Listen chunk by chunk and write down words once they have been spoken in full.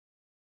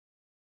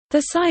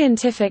The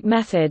scientific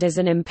method is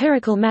an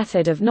empirical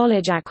method of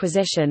knowledge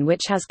acquisition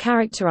which has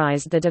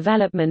characterized the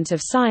development of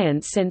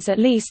science since at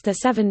least the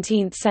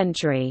 17th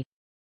century.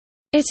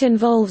 It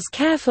involves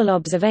careful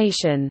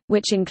observation,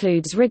 which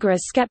includes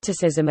rigorous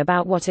skepticism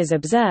about what is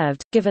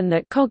observed, given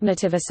that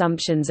cognitive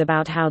assumptions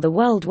about how the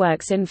world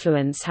works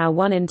influence how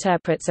one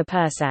interprets a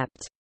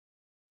percept.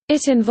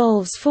 It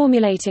involves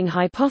formulating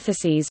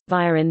hypotheses,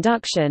 via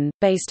induction,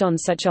 based on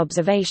such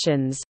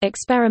observations,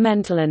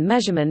 experimental and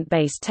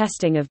measurement-based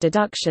testing of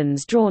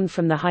deductions drawn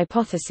from the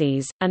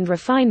hypotheses, and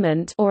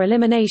refinement or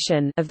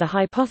elimination of the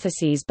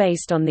hypotheses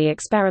based on the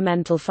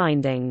experimental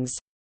findings.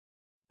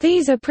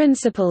 These are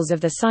principles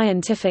of the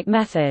scientific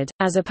method,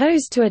 as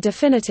opposed to a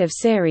definitive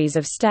series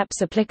of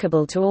steps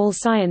applicable to all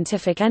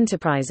scientific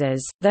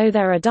enterprises. Though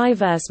there are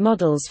diverse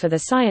models for the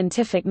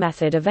scientific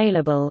method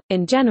available,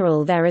 in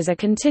general there is a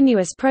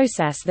continuous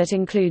process that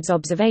includes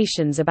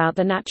observations about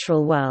the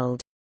natural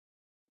world.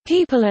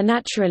 People are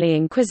naturally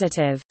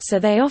inquisitive, so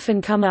they often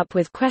come up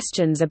with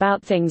questions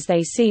about things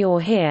they see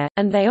or hear,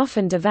 and they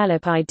often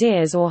develop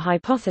ideas or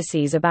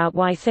hypotheses about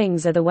why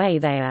things are the way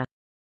they are.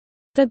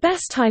 The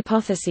best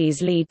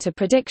hypotheses lead to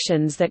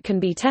predictions that can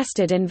be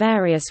tested in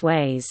various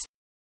ways.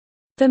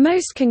 The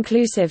most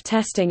conclusive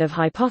testing of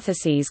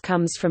hypotheses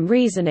comes from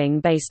reasoning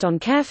based on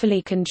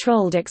carefully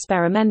controlled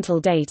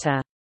experimental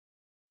data.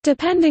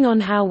 Depending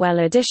on how well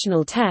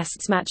additional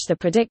tests match the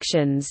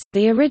predictions,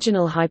 the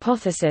original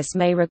hypothesis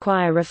may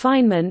require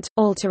refinement,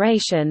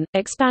 alteration,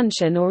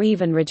 expansion or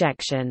even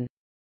rejection.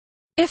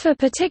 If a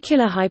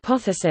particular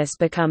hypothesis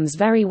becomes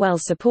very well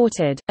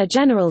supported, a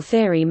general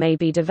theory may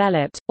be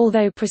developed.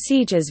 Although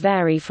procedures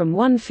vary from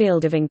one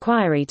field of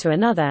inquiry to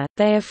another,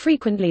 they are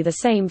frequently the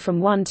same from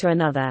one to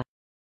another.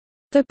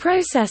 The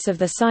process of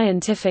the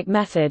scientific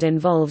method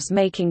involves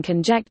making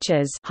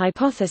conjectures,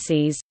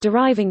 hypotheses,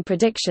 deriving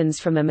predictions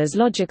from them as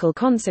logical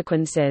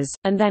consequences,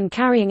 and then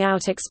carrying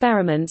out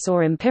experiments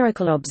or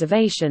empirical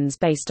observations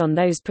based on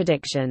those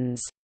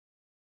predictions.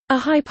 A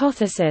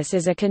hypothesis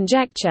is a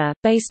conjecture,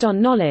 based on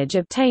knowledge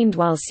obtained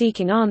while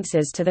seeking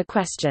answers to the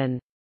question.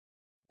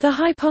 The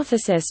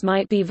hypothesis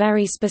might be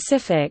very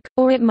specific,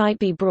 or it might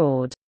be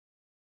broad.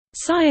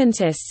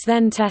 Scientists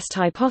then test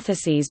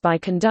hypotheses by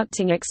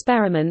conducting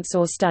experiments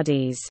or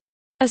studies.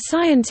 A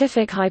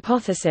scientific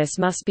hypothesis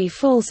must be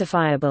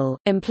falsifiable,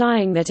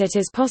 implying that it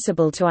is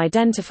possible to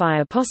identify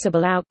a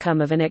possible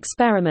outcome of an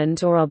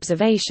experiment or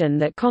observation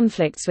that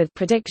conflicts with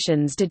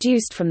predictions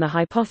deduced from the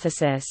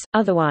hypothesis,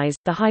 otherwise,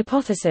 the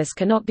hypothesis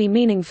cannot be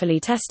meaningfully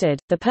tested.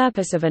 The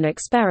purpose of an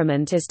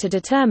experiment is to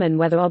determine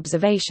whether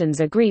observations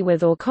agree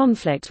with or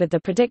conflict with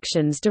the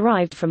predictions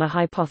derived from a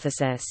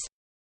hypothesis.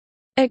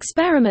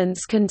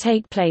 Experiments can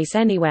take place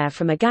anywhere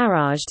from a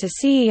garage to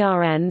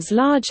CERN's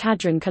Large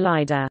Hadron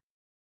Collider.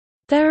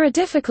 There are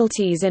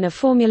difficulties in a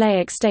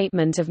formulaic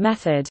statement of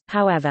method,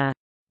 however.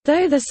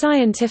 Though the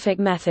scientific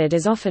method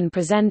is often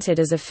presented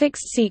as a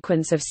fixed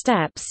sequence of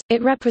steps,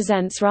 it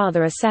represents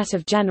rather a set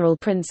of general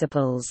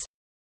principles.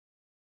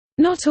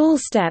 Not all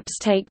steps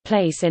take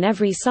place in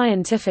every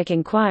scientific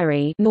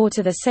inquiry, nor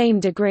to the same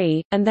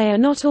degree, and they are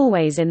not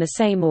always in the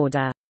same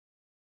order.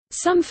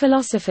 Some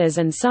philosophers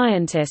and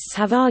scientists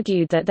have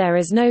argued that there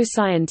is no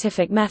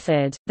scientific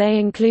method. They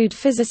include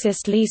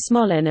physicist Lee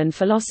Smolin and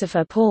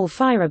philosopher Paul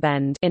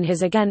Feyerabend in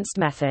his Against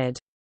Method.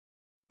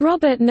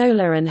 Robert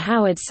Noller and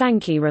Howard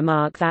Sankey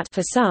remark that,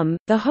 for some,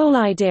 the whole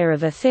idea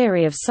of a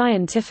theory of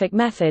scientific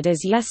method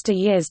is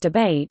yesteryear's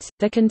debate,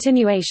 the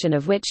continuation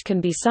of which can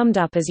be summed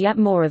up as yet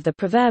more of the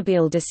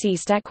proverbial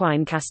deceased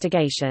equine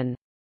castigation.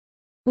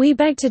 We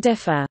beg to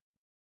differ.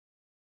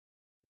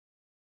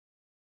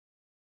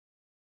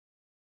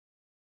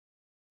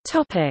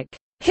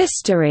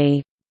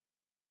 History.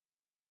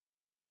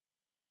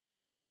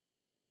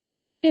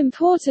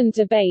 Important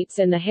debates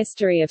in the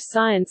history of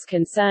science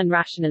concern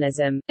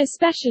rationalism,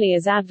 especially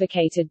as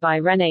advocated by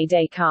René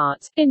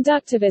Descartes,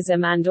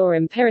 inductivism and/or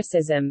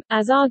empiricism,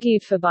 as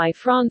argued for by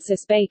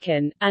Francis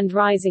Bacon, and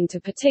rising to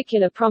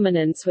particular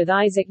prominence with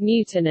Isaac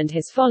Newton and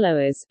his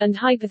followers, and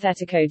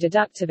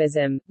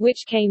hypothetico-deductivism,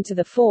 which came to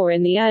the fore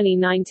in the early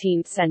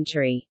 19th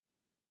century.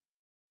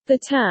 The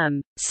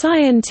term,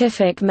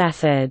 scientific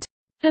method,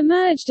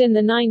 emerged in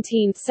the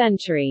 19th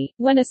century,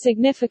 when a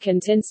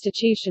significant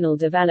institutional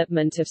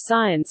development of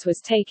science was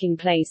taking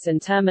place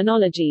and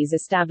terminologies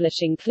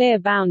establishing clear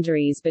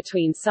boundaries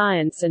between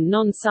science and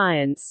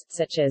non-science,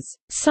 such as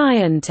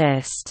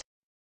scientist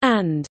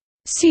and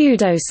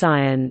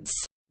pseudoscience,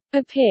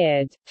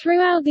 appeared.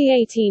 Throughout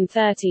the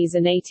 1830s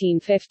and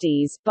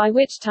 1850s, by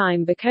which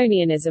time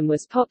Baconianism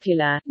was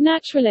popular,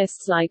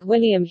 naturalists like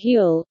William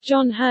Whewell,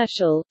 John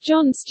Herschel,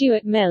 John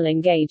Stuart Mill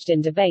engaged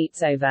in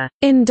debates over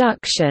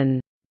induction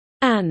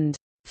and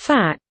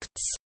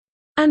facts,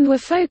 and were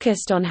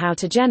focused on how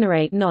to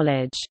generate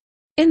knowledge.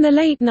 In the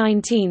late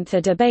 19th, a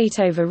debate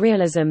over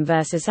realism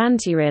versus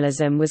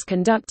anti-realism was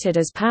conducted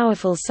as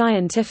powerful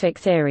scientific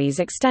theories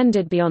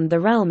extended beyond the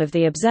realm of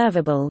the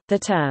observable. The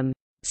term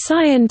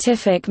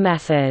scientific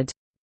method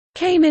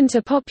came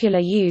into popular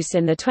use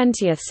in the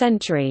 20th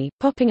century,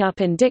 popping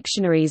up in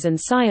dictionaries and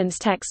science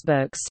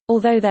textbooks,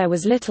 although there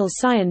was little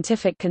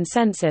scientific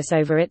consensus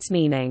over its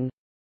meaning.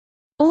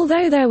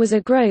 Although there was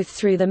a growth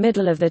through the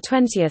middle of the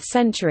 20th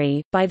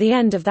century, by the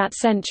end of that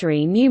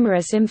century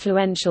numerous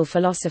influential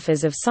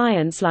philosophers of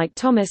science like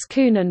Thomas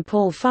Kuhn and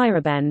Paul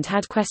Feyerabend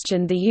had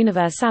questioned the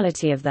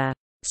universality of the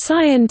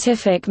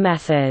scientific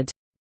method,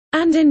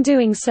 and in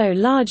doing so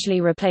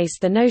largely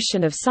replaced the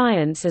notion of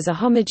science as a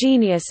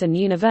homogeneous and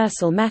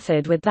universal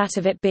method with that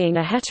of it being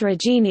a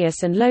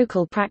heterogeneous and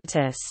local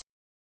practice.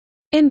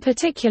 In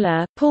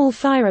particular, Paul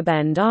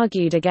Feyerabend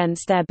argued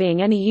against there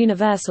being any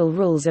universal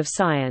rules of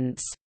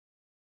science.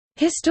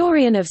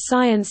 Historian of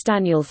science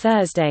Daniel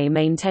Thursday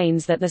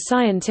maintains that the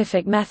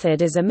scientific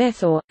method is a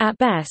myth or, at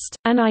best,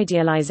 an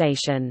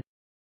idealization.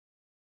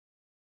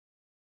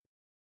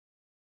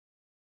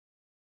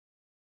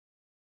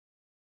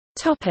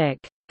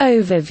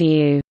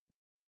 Overview.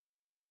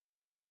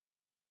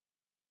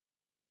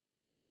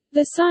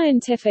 The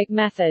scientific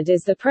method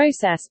is the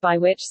process by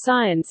which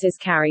science is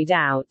carried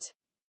out.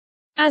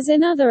 As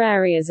in other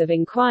areas of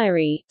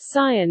inquiry,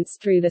 science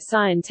through the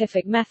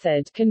scientific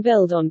method can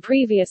build on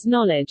previous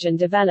knowledge and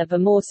develop a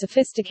more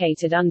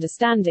sophisticated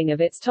understanding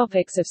of its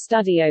topics of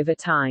study over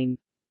time.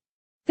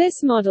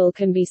 This model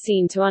can be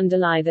seen to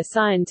underlie the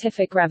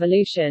scientific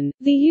revolution.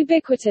 The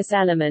ubiquitous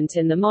element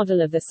in the model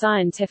of the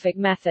scientific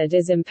method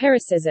is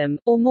empiricism,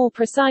 or more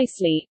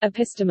precisely,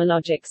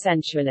 epistemologic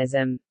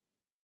sensualism.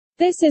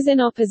 This is in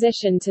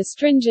opposition to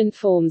stringent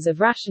forms of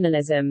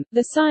rationalism.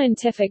 The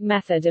scientific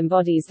method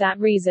embodies that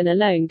reason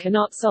alone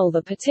cannot solve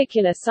a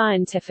particular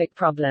scientific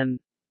problem.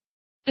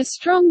 A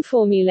strong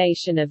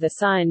formulation of the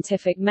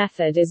scientific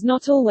method is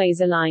not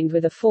always aligned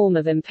with a form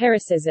of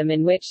empiricism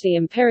in which the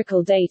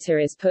empirical data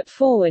is put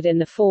forward in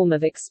the form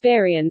of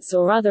experience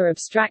or other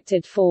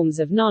abstracted forms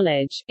of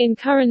knowledge. In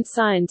current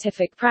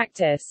scientific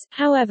practice,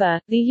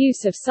 however, the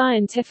use of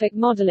scientific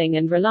modeling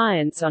and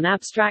reliance on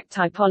abstract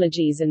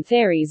typologies and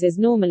theories is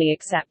normally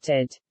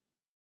accepted.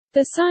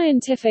 The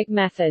scientific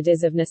method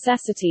is of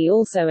necessity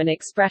also an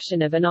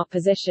expression of an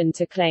opposition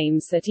to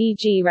claims that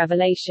e.g.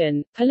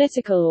 revelation,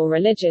 political or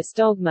religious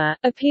dogma,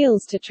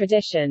 appeals to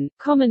tradition,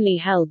 commonly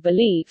held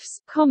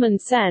beliefs, common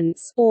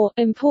sense, or,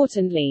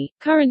 importantly,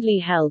 currently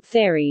held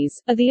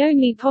theories, are the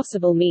only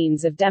possible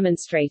means of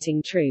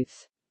demonstrating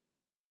truth.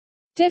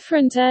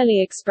 Different early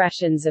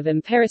expressions of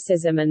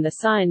empiricism and the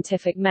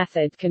scientific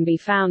method can be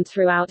found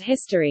throughout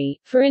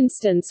history, for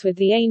instance with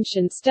the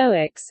ancient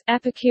Stoics,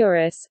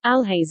 Epicurus,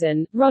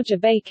 Alhazen, Roger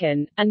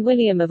Bacon, and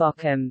William of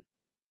Ockham.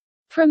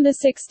 From the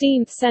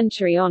 16th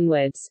century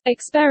onwards,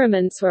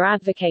 experiments were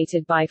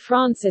advocated by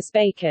Francis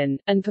Bacon,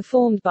 and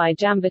performed by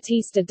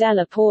Giambattista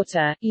della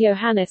Porta,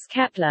 Johannes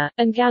Kepler,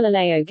 and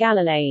Galileo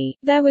Galilei.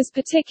 There was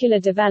particular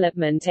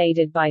development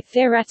aided by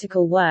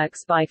theoretical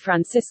works by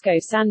Francisco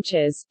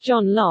Sanchez,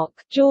 John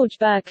Locke, George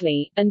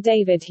Berkeley, and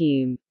David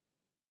Hume.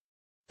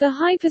 The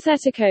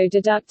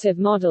hypothetico-deductive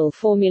model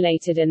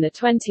formulated in the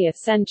 20th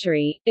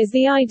century, is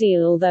the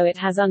ideal although it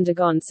has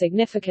undergone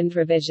significant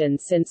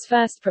revisions since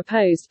first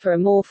proposed. For a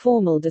more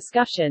formal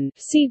discussion,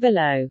 see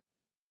below.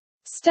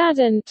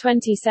 Stadden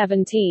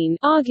 2017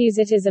 argues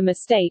it is a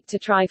mistake to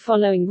try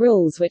following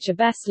rules which are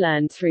best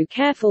learned through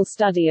careful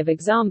study of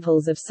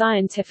examples of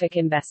scientific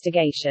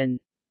investigation.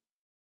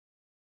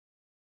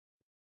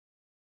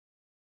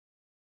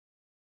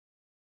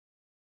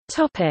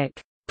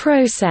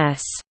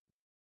 Process.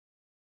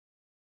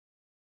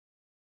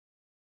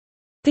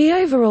 The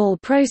overall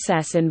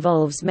process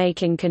involves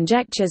making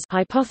conjectures,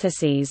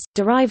 hypotheses,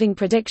 deriving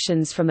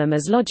predictions from them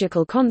as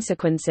logical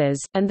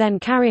consequences, and then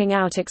carrying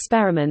out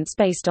experiments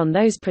based on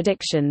those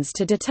predictions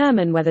to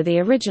determine whether the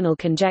original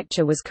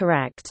conjecture was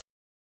correct.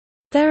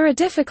 There are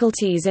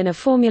difficulties in a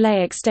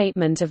formulaic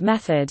statement of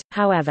method,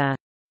 however.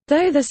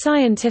 Though the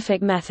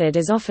scientific method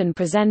is often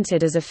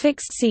presented as a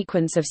fixed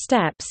sequence of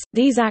steps,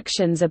 these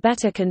actions are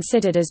better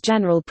considered as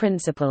general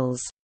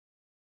principles.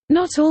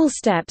 Not all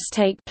steps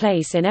take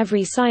place in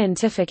every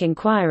scientific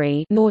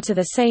inquiry, nor to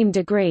the same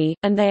degree,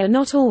 and they are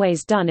not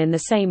always done in the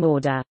same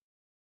order.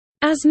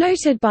 As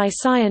noted by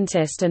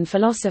scientist and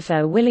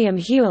philosopher William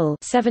Whewell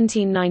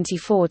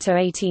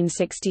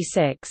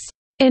 (1794–1866),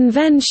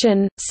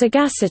 invention,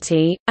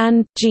 sagacity,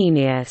 and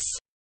genius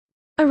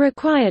are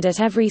required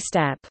at every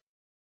step.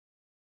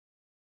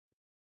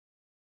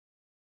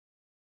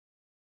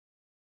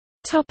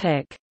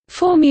 Topic: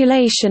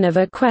 Formulation of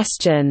a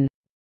question.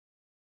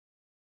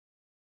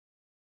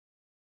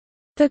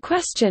 The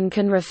question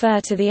can refer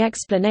to the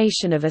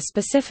explanation of a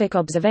specific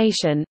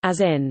observation,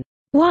 as in,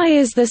 "Why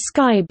is the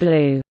sky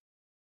blue?"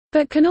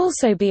 but can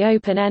also be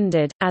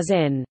open-ended, as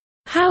in,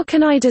 "How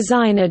can I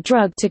design a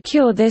drug to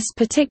cure this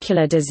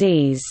particular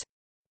disease?"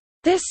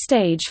 This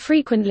stage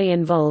frequently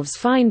involves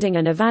finding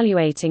and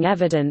evaluating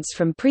evidence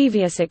from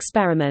previous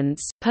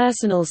experiments,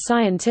 personal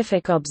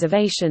scientific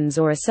observations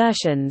or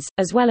assertions,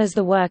 as well as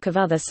the work of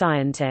other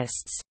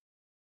scientists.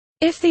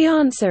 If the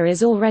answer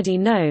is already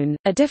known,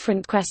 a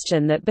different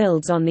question that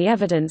builds on the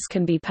evidence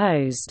can be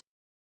posed.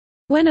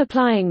 When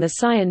applying the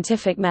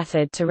scientific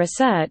method to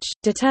research,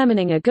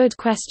 determining a good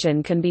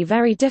question can be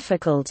very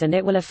difficult and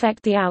it will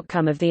affect the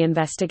outcome of the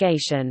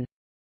investigation.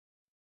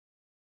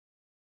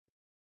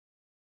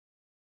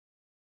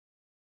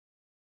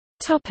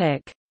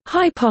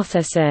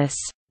 Hypothesis.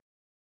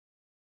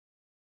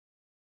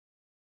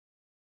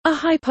 A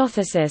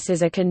hypothesis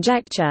is a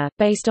conjecture,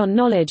 based on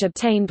knowledge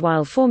obtained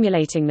while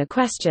formulating the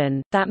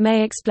question, that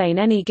may explain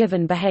any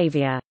given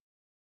behavior.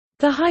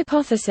 The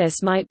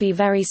hypothesis might be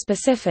very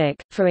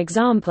specific, for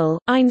example,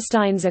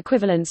 Einstein's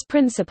equivalence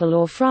principle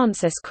or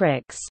Francis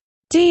Crick's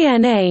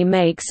DNA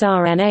makes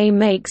RNA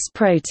makes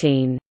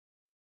protein.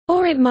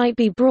 Or it might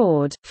be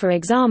broad, for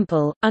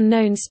example,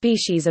 unknown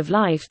species of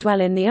life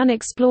dwell in the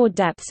unexplored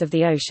depths of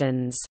the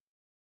oceans.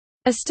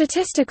 A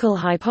statistical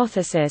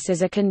hypothesis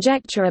is a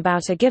conjecture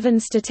about a given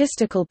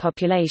statistical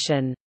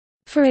population.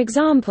 For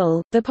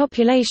example, the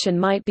population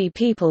might be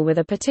people with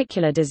a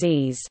particular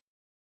disease.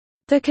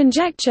 The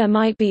conjecture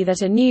might be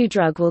that a new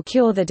drug will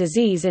cure the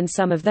disease in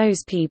some of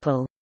those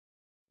people.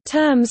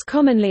 Terms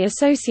commonly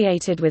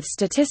associated with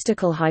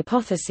statistical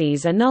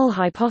hypotheses are null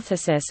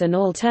hypothesis and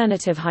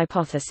alternative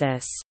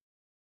hypothesis.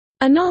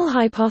 A null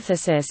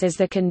hypothesis is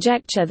the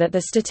conjecture that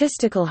the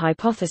statistical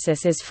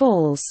hypothesis is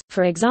false,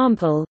 for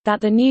example, that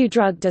the new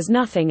drug does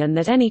nothing and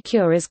that any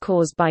cure is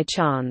caused by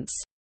chance.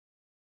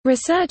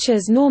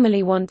 Researchers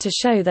normally want to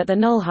show that the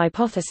null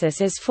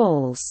hypothesis is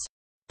false.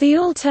 The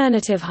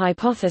alternative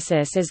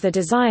hypothesis is the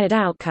desired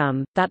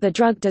outcome, that the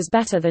drug does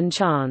better than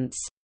chance.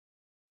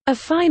 A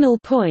final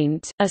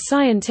point, a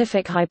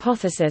scientific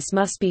hypothesis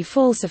must be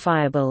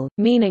falsifiable,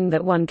 meaning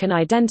that one can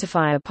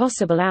identify a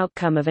possible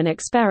outcome of an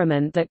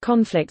experiment that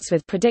conflicts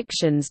with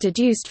predictions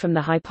deduced from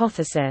the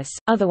hypothesis,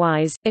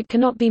 otherwise, it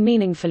cannot be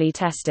meaningfully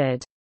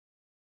tested.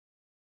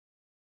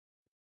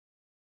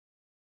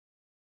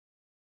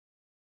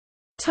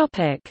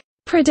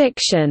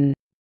 Prediction.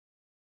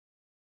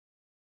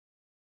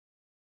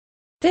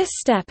 This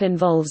step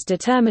involves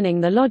determining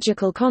the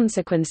logical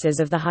consequences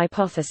of the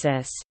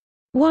hypothesis.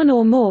 One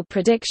or more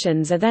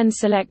predictions are then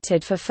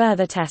selected for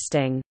further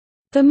testing.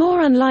 The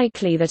more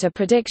unlikely that a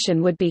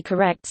prediction would be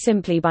correct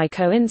simply by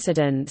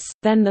coincidence,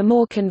 then the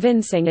more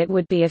convincing it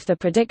would be if the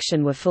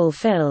prediction were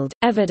fulfilled.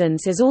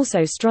 Evidence is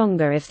also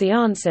stronger if the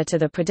answer to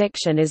the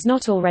prediction is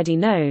not already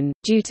known,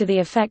 due to the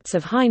effects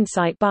of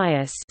hindsight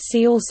bias.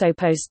 See also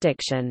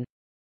postdiction.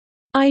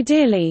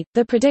 Ideally,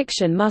 the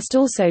prediction must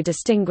also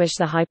distinguish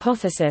the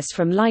hypothesis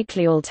from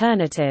likely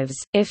alternatives.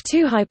 If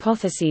two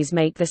hypotheses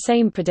make the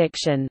same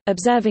prediction,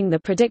 observing the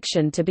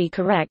prediction to be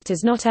correct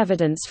is not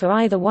evidence for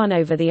either one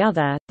over the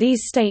other.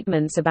 These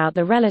statements about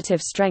the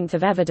relative strength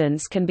of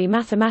evidence can be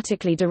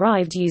mathematically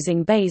derived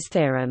using Bayes'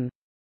 theorem.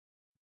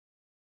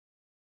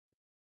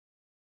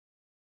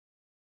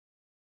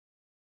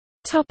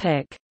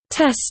 Topic: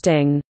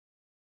 Testing.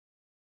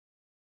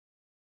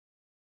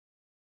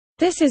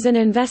 This is an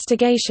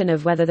investigation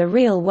of whether the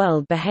real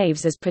world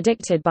behaves as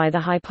predicted by the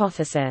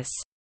hypothesis.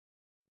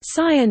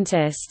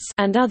 Scientists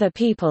and other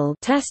people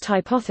test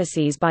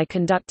hypotheses by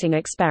conducting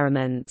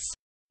experiments.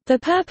 The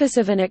purpose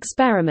of an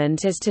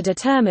experiment is to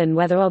determine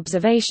whether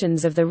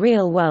observations of the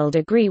real world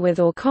agree with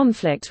or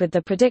conflict with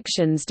the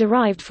predictions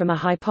derived from a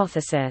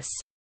hypothesis.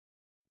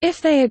 If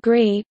they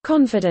agree,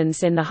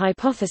 confidence in the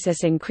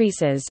hypothesis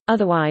increases,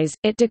 otherwise,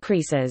 it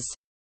decreases.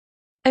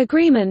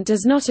 Agreement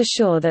does not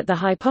assure that the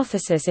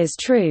hypothesis is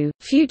true.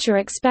 Future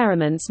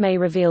experiments may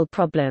reveal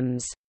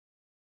problems.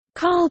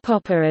 Karl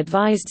Popper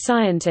advised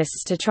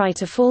scientists to try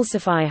to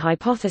falsify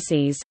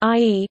hypotheses,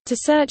 i.e., to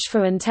search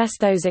for and test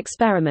those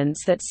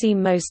experiments that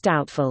seem most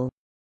doubtful.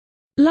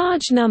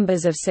 Large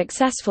numbers of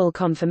successful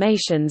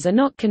confirmations are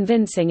not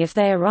convincing if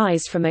they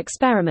arise from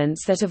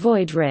experiments that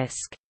avoid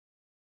risk.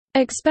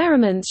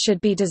 Experiments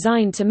should be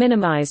designed to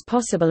minimize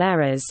possible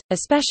errors,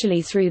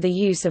 especially through the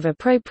use of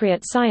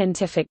appropriate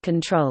scientific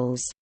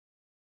controls.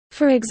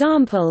 For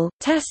example,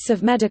 tests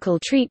of medical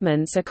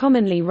treatments are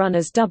commonly run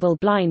as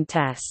double-blind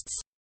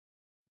tests.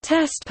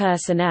 Test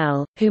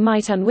personnel, who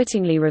might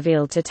unwittingly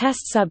reveal to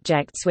test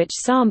subjects which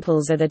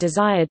samples are the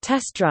desired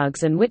test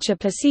drugs and which are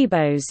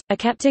placebos, are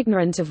kept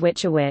ignorant of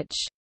which are which.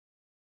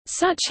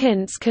 Such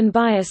hints can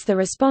bias the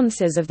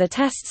responses of the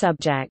test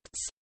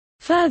subjects.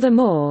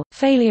 Furthermore,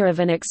 failure of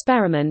an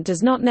experiment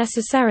does not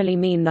necessarily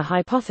mean the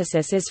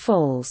hypothesis is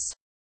false.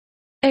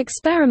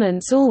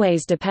 Experiments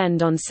always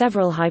depend on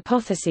several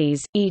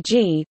hypotheses,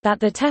 e.g., that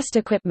the test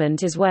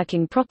equipment is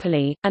working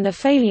properly, and a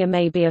failure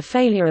may be a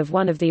failure of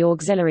one of the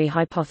auxiliary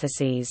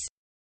hypotheses.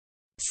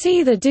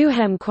 See the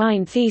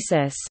Duhem-Quine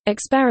thesis.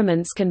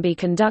 Experiments can be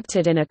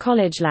conducted in a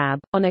college lab,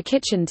 on a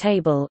kitchen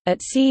table,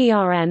 at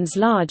CERN's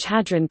Large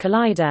Hadron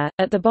Collider,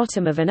 at the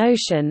bottom of an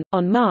ocean,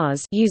 on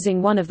Mars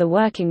using one of the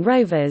working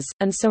rovers,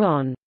 and so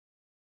on.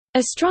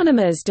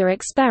 Astronomers do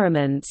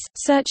experiments,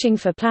 searching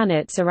for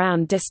planets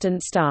around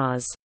distant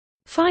stars.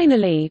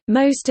 Finally,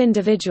 most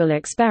individual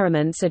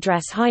experiments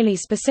address highly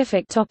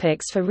specific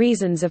topics for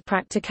reasons of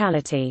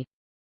practicality.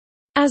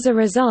 As a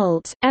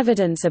result,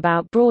 evidence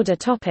about broader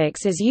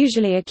topics is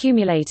usually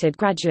accumulated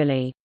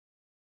gradually.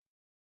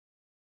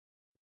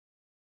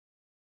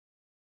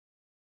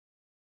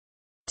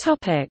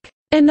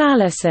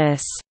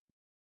 Analysis.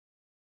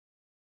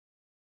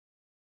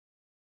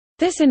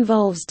 This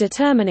involves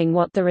determining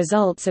what the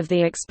results of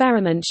the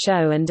experiment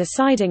show and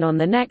deciding on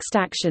the next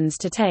actions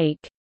to take.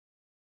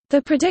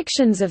 The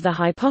predictions of the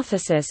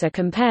hypothesis are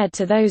compared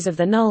to those of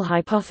the null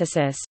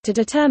hypothesis, to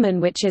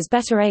determine which is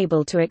better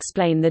able to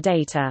explain the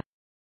data.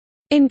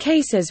 In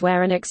cases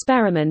where an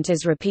experiment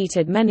is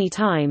repeated many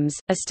times,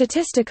 a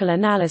statistical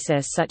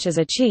analysis such as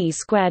a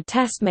chi-squared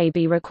test may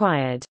be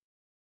required.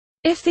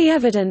 If the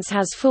evidence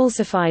has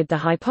falsified the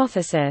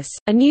hypothesis,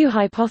 a new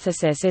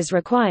hypothesis is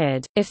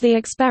required. If the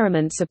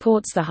experiment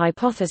supports the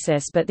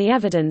hypothesis but the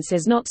evidence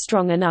is not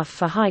strong enough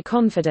for high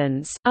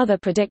confidence, other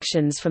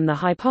predictions from the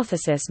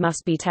hypothesis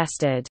must be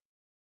tested.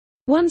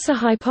 Once a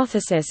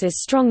hypothesis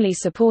is strongly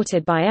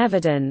supported by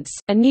evidence,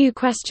 a new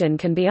question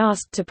can be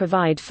asked to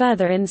provide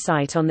further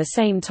insight on the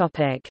same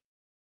topic.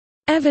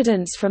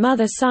 Evidence from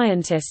other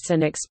scientists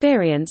and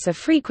experience are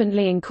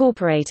frequently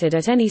incorporated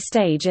at any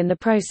stage in the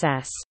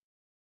process.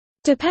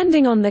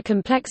 Depending on the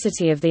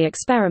complexity of the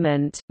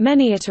experiment,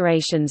 many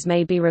iterations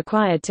may be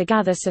required to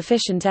gather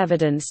sufficient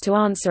evidence to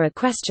answer a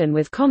question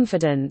with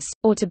confidence,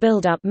 or to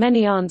build up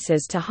many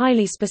answers to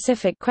highly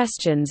specific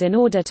questions in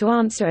order to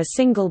answer a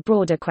single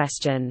broader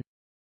question.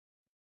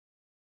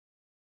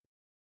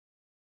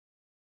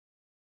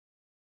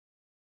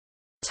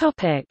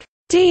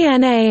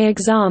 DNA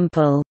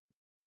example.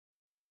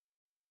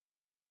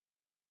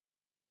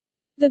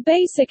 The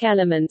basic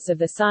elements of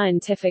the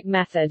scientific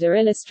method are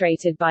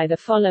illustrated by the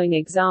following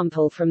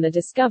example from the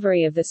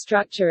discovery of the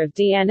structure of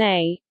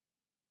DNA.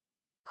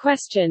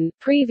 Question: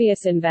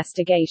 previous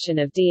investigation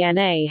of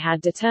DNA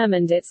had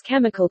determined its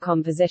chemical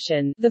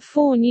composition, the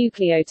 4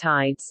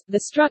 nucleotides,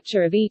 the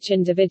structure of each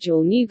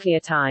individual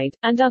nucleotide,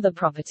 and other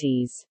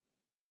properties.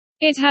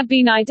 It had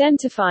been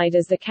identified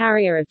as the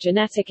carrier of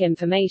genetic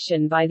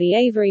information by the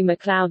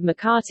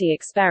Avery-McLeod-McCarty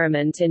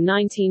experiment in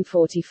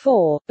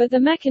 1944, but the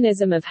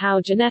mechanism of how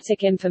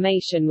genetic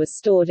information was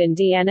stored in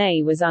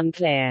DNA was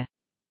unclear.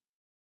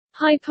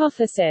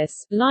 Hypothesis: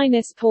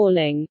 Linus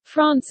Pauling,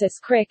 Francis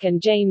Crick and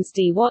James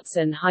D.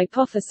 Watson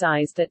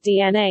hypothesized that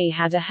DNA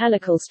had a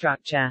helical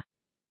structure.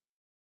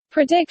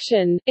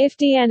 Prediction: if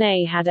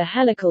DNA had a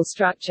helical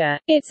structure,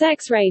 its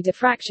X-ray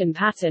diffraction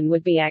pattern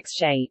would be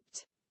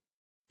X-shaped.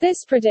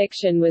 This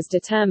prediction was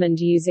determined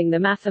using the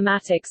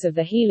mathematics of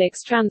the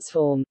helix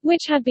transform,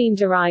 which had been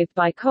derived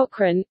by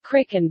Cochrane,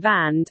 Crick and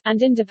Band,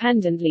 and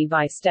independently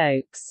by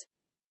Stokes.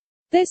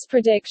 This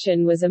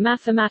prediction was a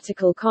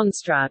mathematical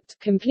construct,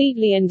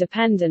 completely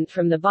independent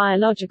from the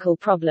biological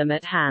problem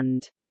at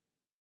hand.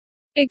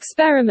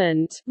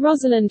 Experiment: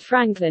 Rosalind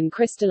Franklin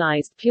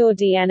crystallized pure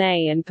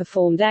DNA and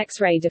performed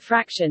X-ray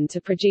diffraction to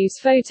produce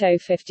photo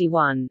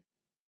 51.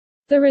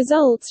 The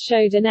results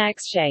showed an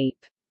X shape.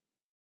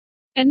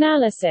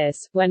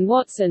 Analysis: when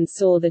Watson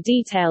saw the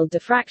detailed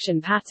diffraction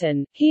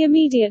pattern, he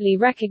immediately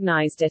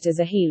recognized it as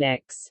a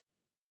helix.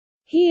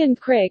 He and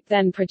Crick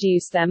then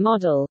produced their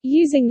model,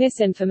 using this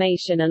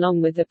information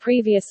along with the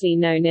previously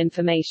known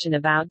information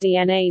about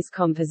DNA's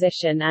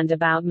composition and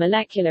about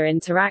molecular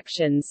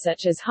interactions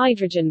such as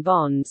hydrogen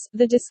bonds.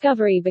 The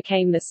discovery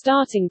became the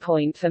starting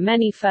point for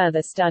many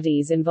further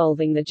studies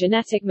involving the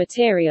genetic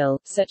material,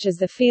 such as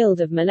the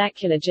field of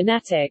molecular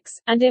genetics,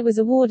 and it was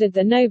awarded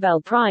the Nobel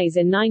Prize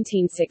in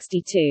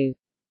 1962.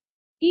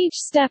 Each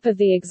step of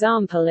the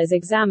example is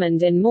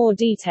examined in more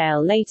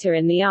detail later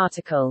in the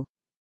article.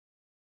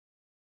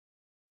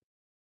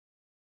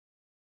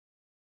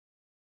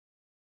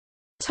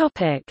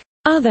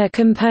 Other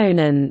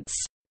components.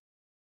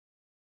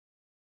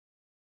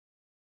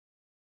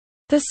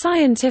 The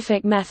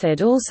scientific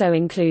method also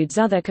includes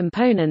other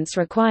components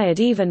required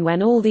even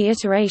when all the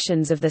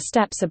iterations of the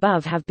steps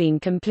above have been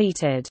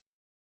completed.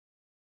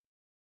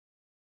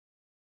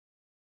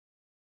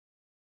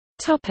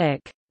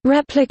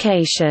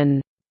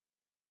 Replication.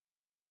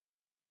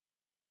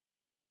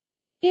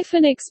 If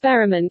an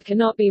experiment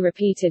cannot be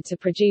repeated to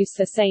produce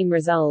the same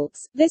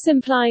results, this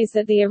implies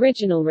that the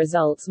original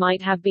results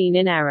might have been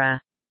in error.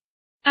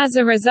 As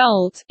a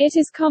result, it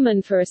is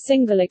common for a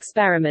single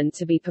experiment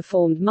to be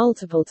performed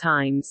multiple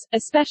times,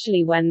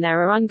 especially when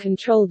there are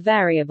uncontrolled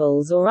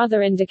variables or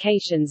other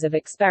indications of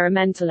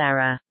experimental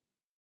error.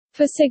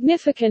 For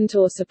significant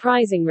or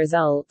surprising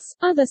results,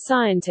 other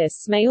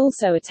scientists may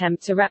also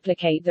attempt to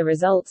replicate the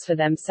results for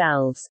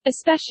themselves,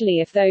 especially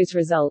if those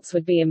results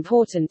would be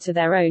important to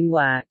their own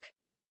work.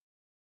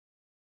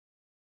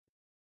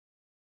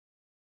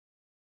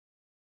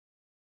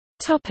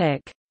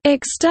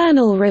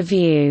 External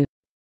review.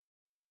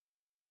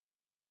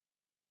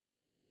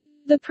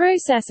 The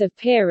process of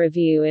peer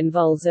review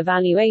involves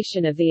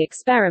evaluation of the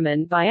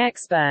experiment by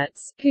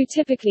experts, who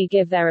typically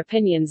give their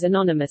opinions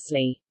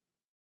anonymously.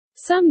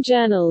 Some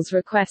journals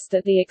request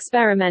that the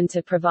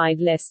experimenter provide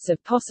lists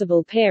of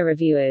possible peer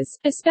reviewers,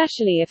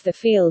 especially if the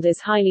field is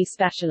highly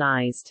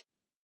specialized.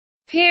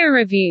 Peer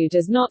review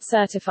does not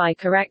certify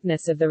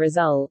correctness of the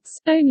results,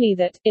 only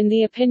that, in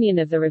the opinion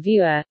of the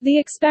reviewer, the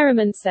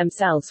experiments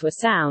themselves were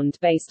sound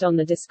based on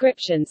the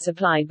description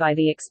supplied by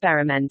the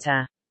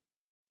experimenter.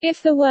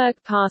 If the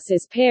work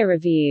passes peer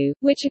review,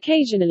 which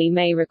occasionally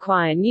may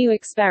require new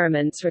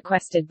experiments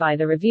requested by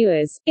the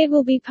reviewers, it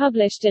will be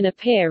published in a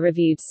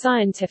peer-reviewed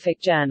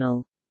scientific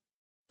journal.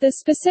 The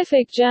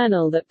specific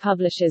journal that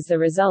publishes the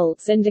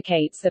results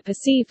indicates the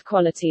perceived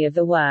quality of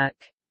the work.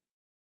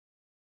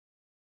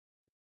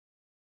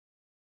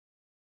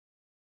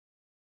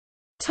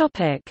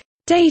 Topic: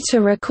 Data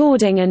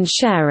recording and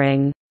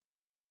sharing.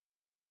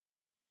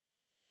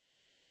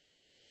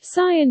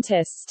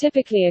 Scientists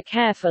typically are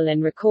careful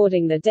in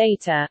recording the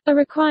data, a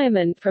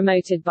requirement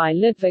promoted by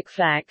Ludwig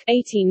Fleck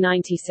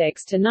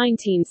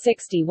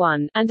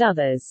 (1896–1961) and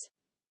others.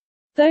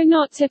 Though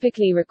not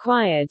typically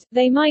required,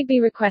 they might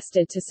be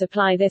requested to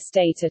supply this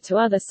data to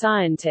other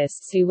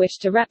scientists who wish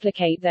to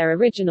replicate their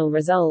original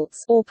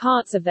results, or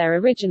parts of their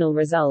original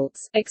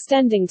results,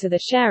 extending to the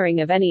sharing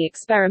of any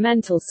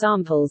experimental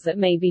samples that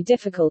may be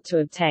difficult to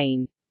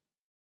obtain.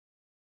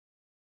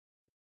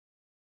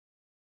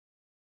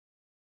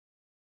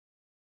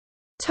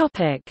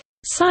 Topic: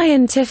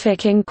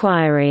 Scientific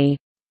inquiry.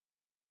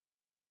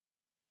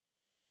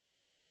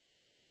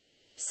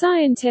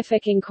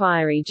 Scientific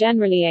inquiry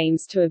generally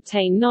aims to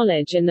obtain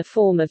knowledge in the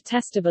form of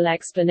testable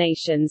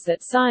explanations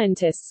that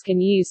scientists can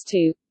use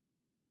to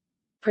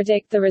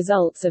predict the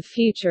results of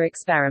future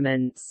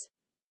experiments.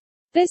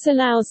 This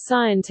allows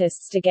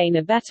scientists to gain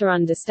a better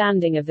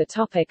understanding of the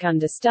topic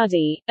under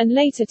study, and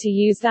later to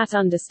use that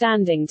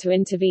understanding to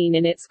intervene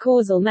in its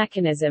causal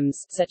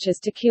mechanisms, such as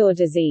to cure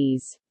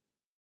disease.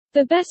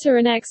 The better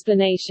an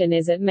explanation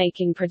is at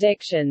making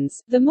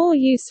predictions, the more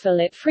useful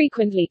it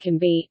frequently can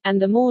be,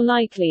 and the more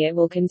likely it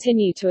will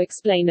continue to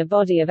explain a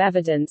body of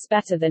evidence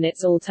better than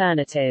its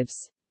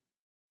alternatives.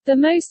 The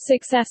most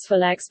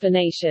successful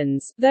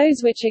explanations,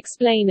 those which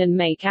explain and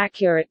make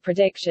accurate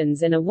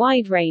predictions in a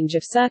wide range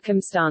of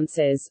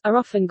circumstances, are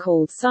often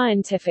called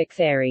scientific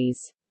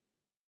theories.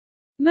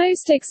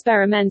 Most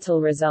experimental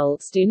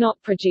results do not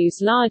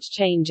produce large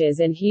changes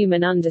in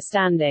human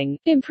understanding.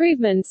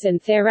 Improvements in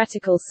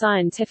theoretical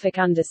scientific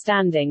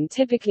understanding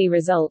typically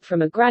result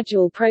from a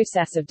gradual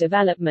process of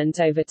development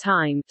over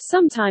time,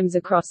 sometimes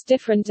across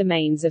different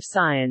domains of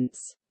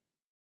science.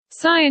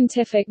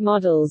 Scientific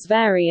models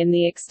vary in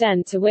the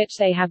extent to which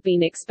they have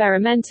been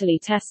experimentally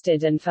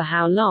tested and for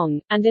how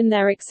long, and in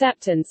their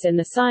acceptance in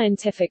the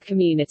scientific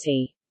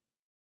community.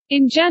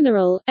 In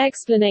general,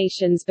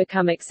 explanations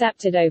become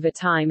accepted over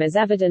time as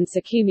evidence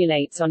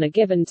accumulates on a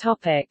given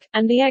topic,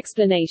 and the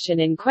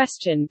explanation in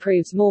question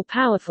proves more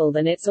powerful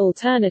than its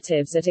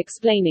alternatives at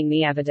explaining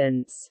the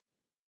evidence.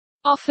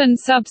 Often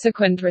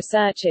subsequent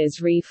researchers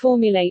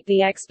reformulate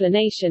the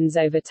explanations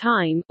over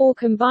time, or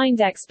combined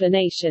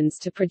explanations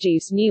to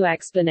produce new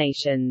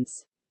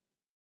explanations.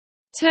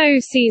 Toe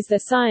sees the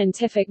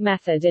scientific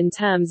method in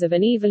terms of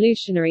an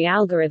evolutionary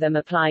algorithm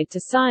applied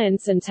to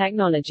science and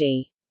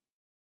technology.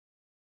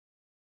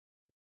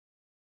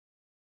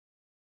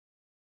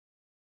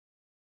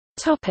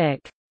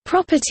 Topic: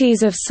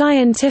 Properties of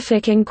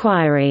scientific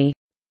inquiry.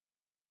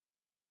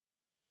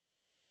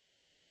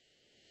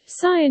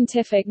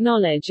 Scientific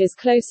knowledge is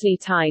closely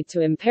tied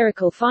to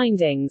empirical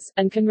findings,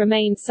 and can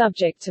remain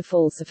subject to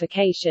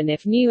falsification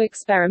if new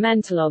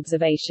experimental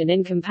observation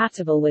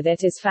incompatible with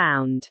it is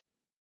found.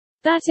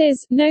 That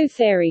is, no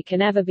theory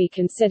can ever be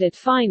considered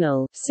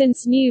final,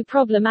 since new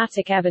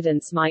problematic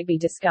evidence might be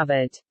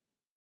discovered.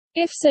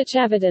 If such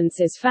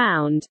evidence is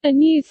found, a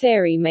new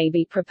theory may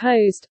be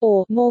proposed,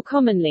 or, more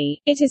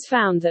commonly, it is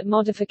found that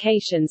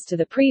modifications to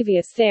the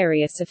previous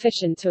theory are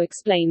sufficient to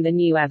explain the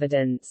new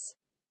evidence.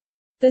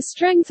 The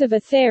strength of a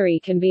theory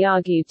can be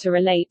argued to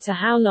relate to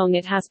how long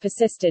it has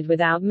persisted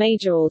without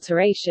major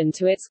alteration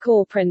to its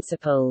core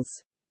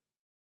principles.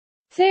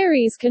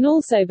 Theories can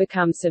also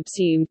become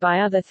subsumed by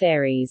other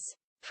theories.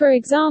 For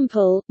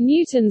example,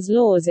 Newton's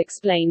laws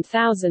explained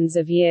thousands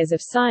of years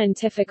of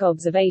scientific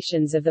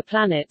observations of the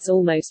planets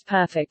almost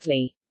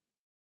perfectly.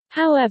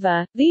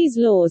 However, these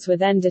laws were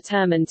then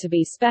determined to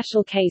be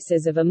special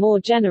cases of a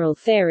more general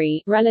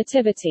theory,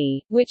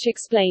 relativity, which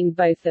explained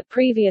both the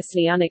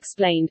previously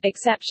unexplained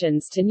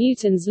exceptions to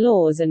Newton's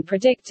laws and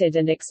predicted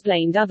and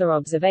explained other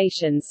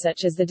observations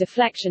such as the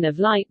deflection of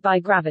light by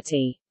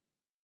gravity.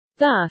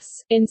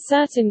 Thus, in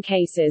certain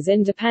cases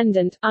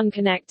independent,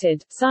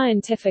 unconnected,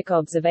 scientific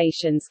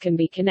observations can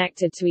be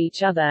connected to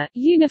each other,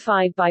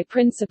 unified by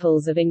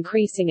principles of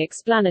increasing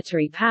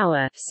explanatory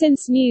power,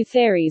 since new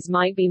theories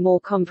might be more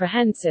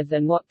comprehensive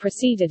than what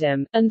preceded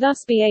them, and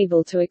thus be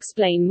able to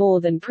explain more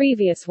than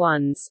previous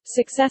ones.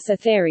 Successor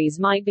theories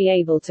might be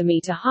able to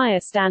meet a higher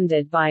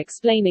standard by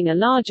explaining a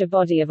larger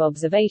body of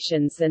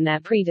observations than their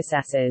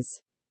predecessors.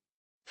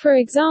 For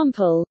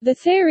example, the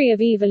theory of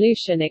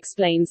evolution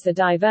explains the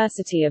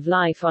diversity of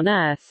life on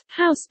Earth,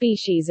 how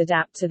species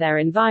adapt to their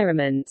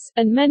environments,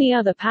 and many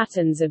other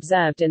patterns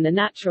observed in the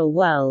natural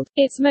world.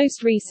 Its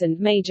most recent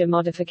major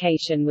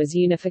modification was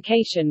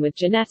unification with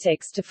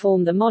genetics to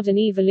form the modern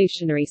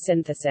evolutionary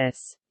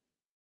synthesis.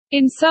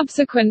 In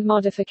subsequent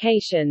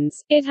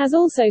modifications, it has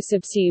also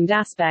subsumed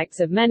aspects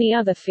of many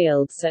other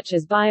fields such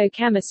as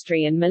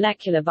biochemistry and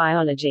molecular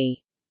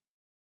biology.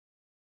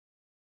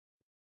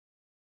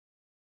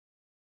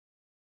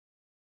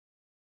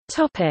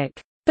 Topic: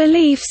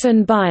 Beliefs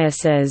and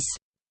biases.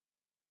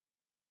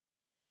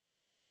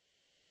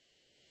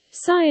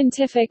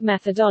 Scientific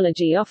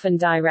methodology often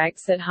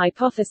directs that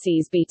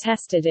hypotheses be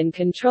tested in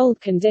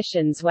controlled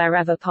conditions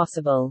wherever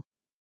possible.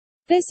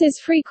 This is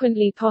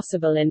frequently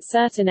possible in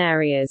certain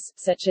areas,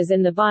 such as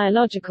in the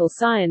biological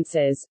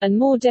sciences, and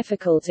more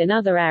difficult in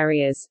other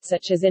areas,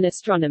 such as in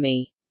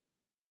astronomy.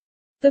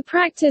 The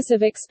practice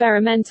of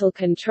experimental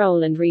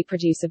control and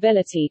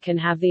reproducibility can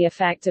have the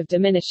effect of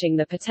diminishing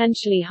the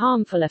potentially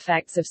harmful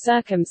effects of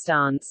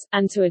circumstance,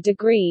 and to a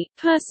degree,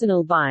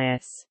 personal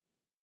bias.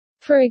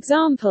 For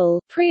example,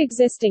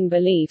 pre-existing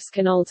beliefs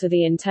can alter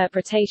the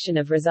interpretation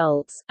of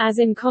results, as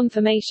in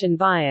confirmation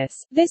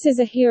bias. This is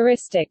a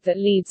heuristic that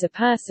leads a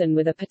person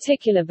with a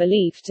particular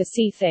belief to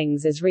see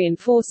things as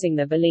reinforcing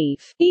the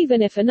belief,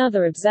 even if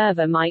another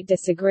observer might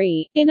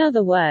disagree. In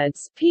other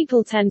words,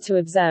 people tend to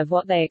observe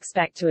what they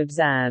expect to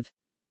observe.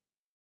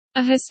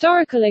 A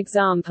historical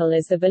example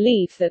is the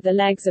belief that the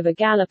legs of a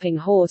galloping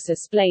horse are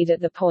splayed at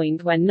the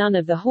point when none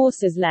of the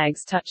horse's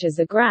legs touches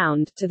the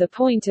ground, to the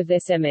point of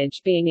this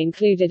image being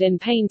included in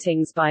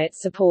paintings by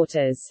its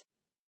supporters.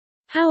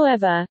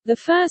 However, the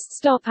first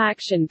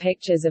stop-action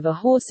pictures of A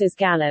Horse's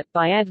Gallop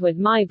by Edward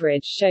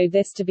Muybridge showed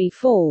this to be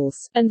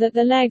false, and that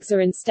the legs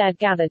are instead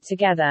gathered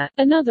together.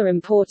 Another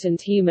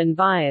important human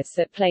bias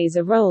that plays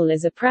a role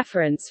is a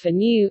preference for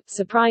new,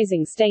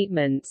 surprising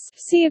statements.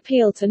 See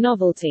appeal to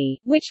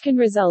novelty, which can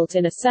result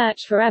in a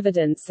search for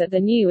evidence that the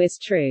new is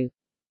true.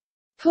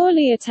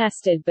 Poorly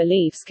attested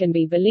beliefs can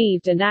be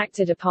believed and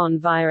acted upon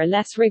via a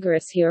less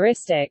rigorous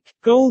heuristic.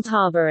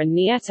 Goldhaber and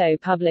Nieto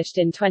published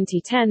in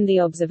 2010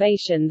 the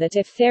observation that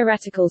if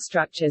theoretical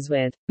structures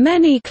with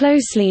many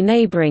closely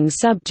neighboring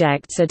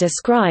subjects are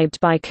described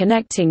by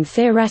connecting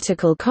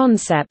theoretical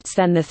concepts,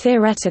 then the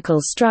theoretical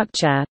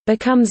structure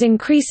becomes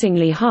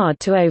increasingly hard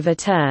to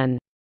overturn.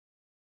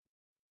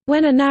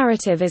 When a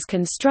narrative is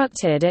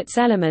constructed, its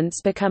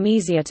elements become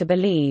easier to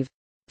believe.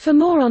 For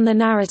more on the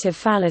narrative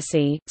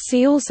fallacy,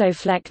 see also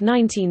Fleck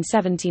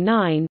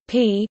 1979,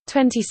 p.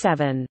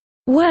 27.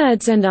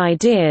 Words and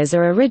ideas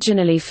are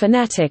originally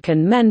phonetic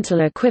and mental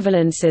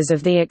equivalences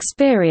of the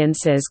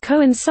experiences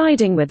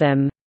coinciding with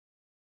them.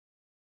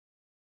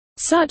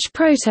 Such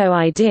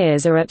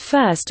proto-ideas are at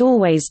first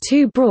always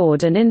too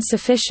broad and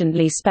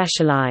insufficiently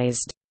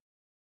specialized.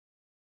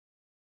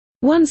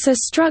 Once a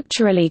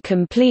structurally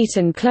complete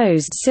and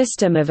closed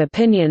system of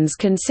opinions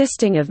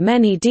consisting of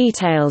many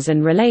details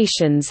and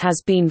relations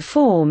has been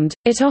formed,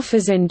 it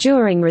offers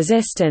enduring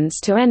resistance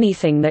to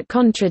anything that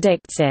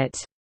contradicts it.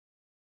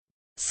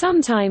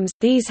 Sometimes,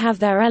 these have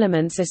their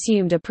elements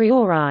assumed a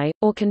priori,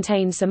 or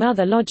contain some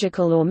other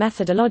logical or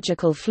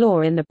methodological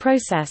flaw in the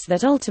process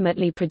that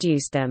ultimately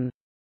produced them.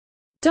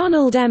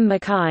 Donald M.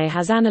 Mackay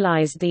has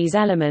analyzed these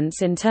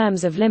elements in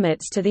terms of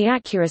limits to the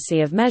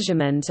accuracy of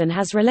measurement and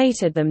has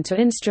related them to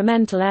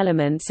instrumental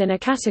elements in a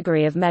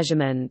category of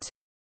measurement.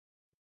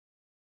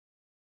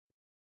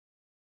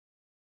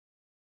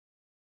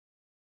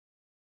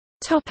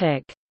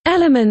 Topic: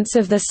 Elements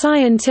of the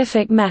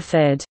scientific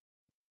method.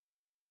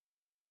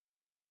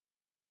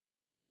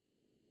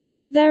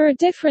 There are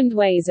different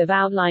ways of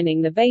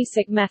outlining the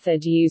basic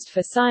method used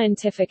for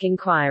scientific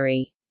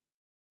inquiry.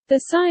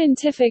 The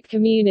scientific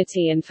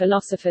community and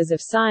philosophers of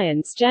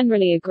science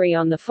generally agree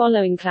on the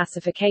following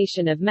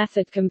classification of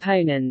method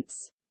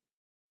components.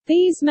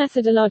 These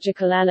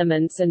methodological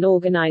elements and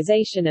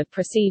organization of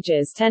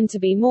procedures tend to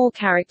be more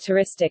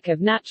characteristic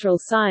of natural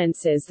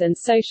sciences than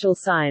social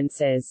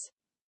sciences.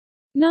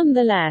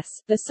 Nonetheless,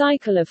 the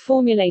cycle of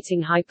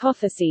formulating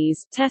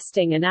hypotheses,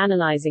 testing and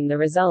analyzing the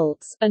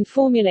results, and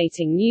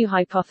formulating new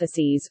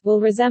hypotheses,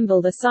 will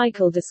resemble the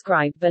cycle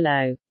described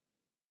below.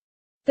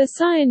 The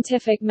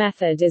scientific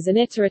method is an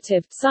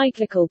iterative,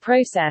 cyclical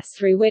process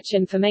through which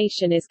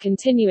information is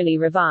continually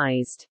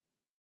revised.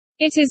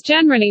 It is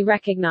generally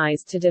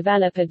recognized to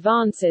develop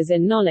advances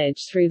in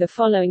knowledge through the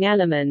following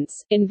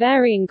elements, in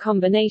varying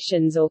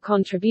combinations or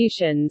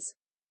contributions: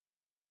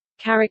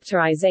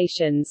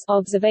 characterizations,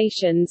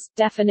 observations,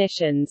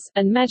 definitions,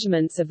 and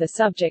measurements of the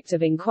subject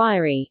of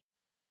inquiry;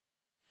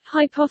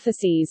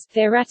 hypotheses,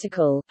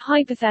 theoretical,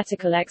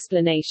 hypothetical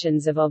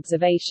explanations of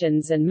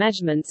observations and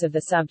measurements of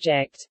the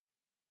subject;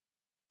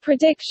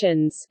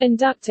 predictions,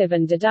 inductive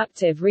and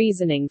deductive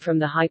reasoning from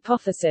the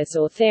hypothesis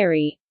or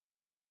theory;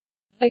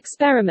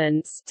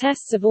 experiments,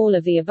 tests of all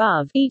of the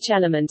above. Each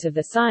element of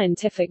the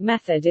scientific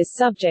method is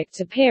subject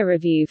to peer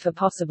review for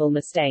possible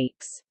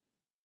mistakes.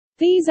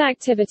 These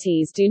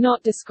activities do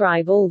not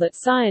describe all that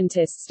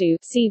scientists do,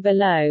 see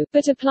below,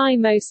 but apply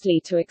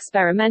mostly to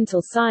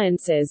experimental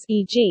sciences,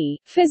 e.g.,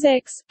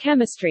 physics,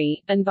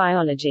 chemistry, and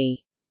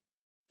biology.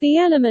 The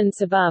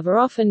elements above are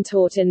often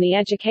taught in the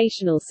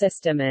educational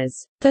system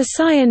as the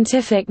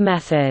scientific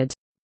method.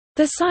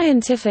 The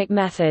scientific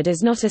method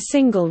is not a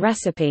single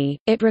recipe,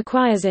 it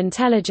requires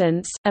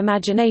intelligence,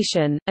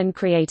 imagination, and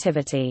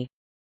creativity.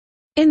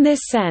 In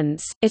this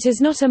sense, it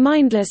is not a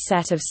mindless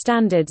set of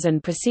standards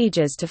and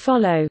procedures to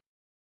follow,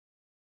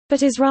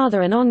 but is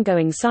rather an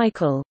ongoing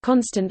cycle,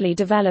 constantly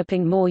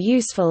developing more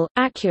useful,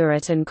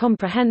 accurate and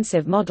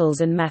comprehensive models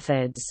and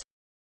methods.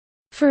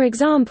 For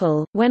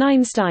example, when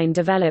Einstein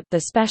developed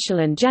the special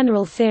and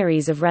general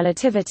theories of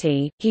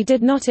relativity, he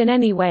did not in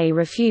any way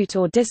refute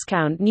or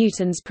discount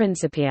Newton's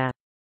Principia.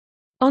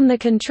 On the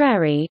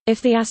contrary,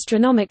 if the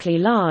astronomically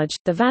large,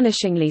 the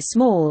vanishingly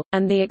small,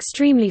 and the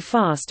extremely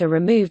fast are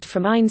removed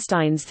from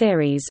Einstein's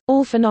theories,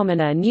 all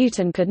phenomena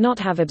Newton could not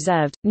have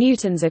observed,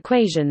 Newton's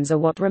equations are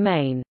what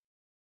remain.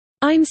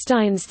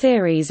 Einstein's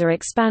theories are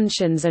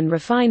expansions and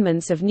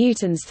refinements of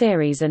Newton's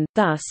theories and,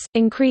 thus,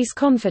 increase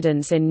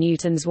confidence in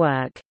Newton's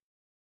work.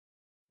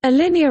 A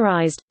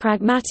linearized,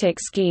 pragmatic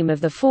scheme of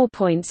the 4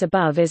 points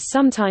above is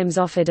sometimes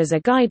offered as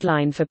a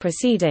guideline for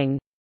proceeding.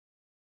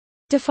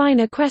 Define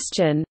a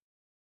question.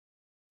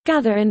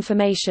 Gather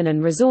information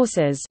and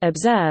resources,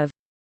 observe.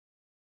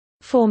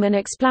 Form an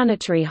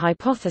explanatory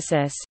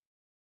hypothesis.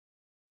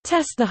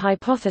 Test the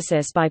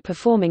hypothesis by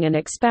performing an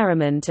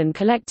experiment and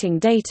collecting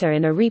data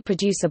in a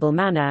reproducible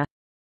manner.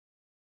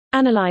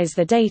 Analyze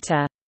the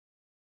data.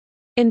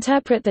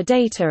 Interpret the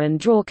data and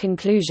draw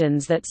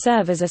conclusions that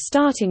serve as a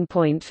starting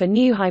point for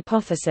new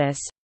hypothesis.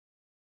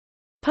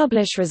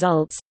 Publish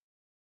results.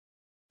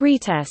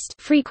 Retest,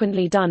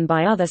 frequently done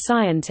by other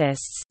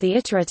scientists. The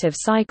iterative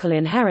cycle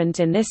inherent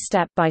in this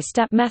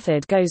step-by-step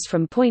method goes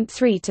from point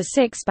 3 to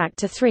 6 back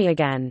to 3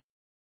 again.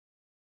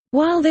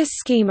 While this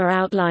schema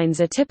outlines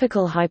a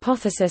typical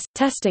hypothesis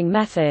testing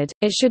method,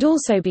 it should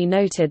also be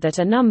noted that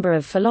a number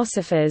of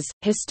philosophers,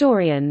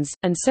 historians,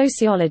 and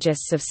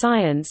sociologists of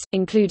science,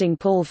 including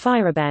Paul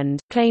Feyerabend,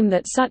 claim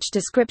that such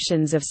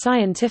descriptions of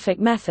scientific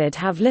method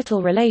have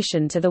little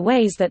relation to the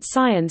ways that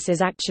science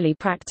is actually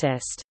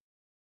practiced.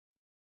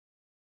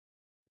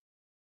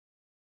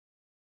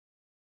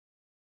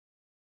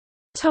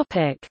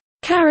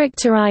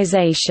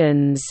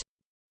 Characterizations.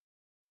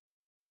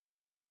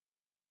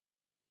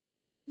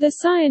 The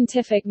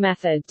scientific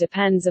method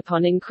depends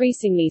upon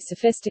increasingly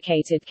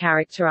sophisticated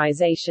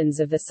characterizations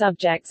of the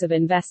subjects of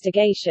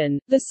investigation.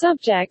 The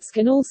subjects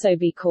can also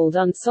be called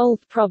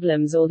unsolved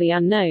problems or the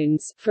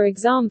unknowns. For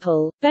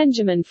example,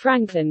 Benjamin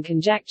Franklin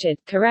conjectured,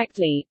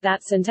 correctly,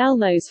 that St.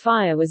 Elmo's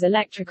fire was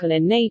electrical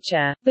in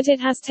nature, but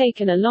it has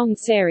taken a long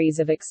series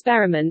of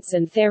experiments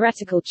and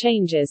theoretical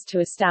changes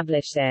to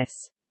establish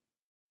this.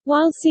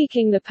 While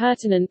seeking the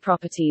pertinent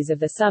properties of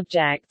the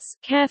subjects,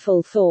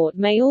 careful thought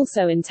may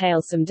also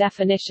entail some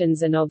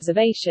definitions and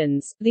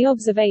observations. The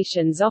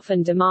observations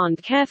often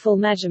demand careful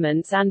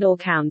measurements and/or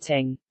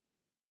counting.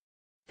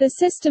 The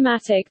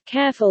systematic,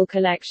 careful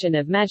collection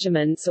of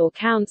measurements or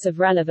counts of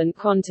relevant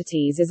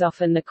quantities is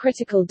often the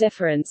critical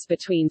difference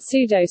between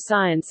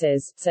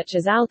pseudo-sciences, such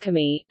as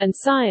alchemy, and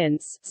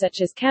science,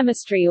 such as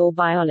chemistry or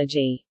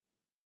biology.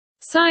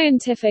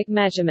 Scientific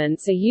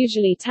measurements are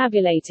usually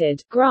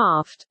tabulated,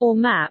 graphed, or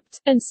mapped,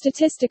 and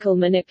statistical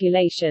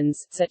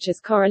manipulations, such as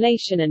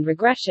correlation and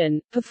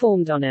regression,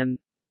 performed on them.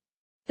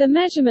 The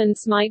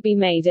measurements might be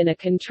made in a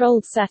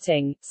controlled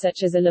setting,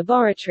 such as a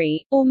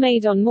laboratory, or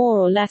made on more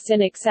or less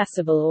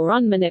inaccessible or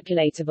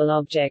unmanipulatable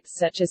objects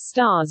such as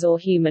stars or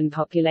human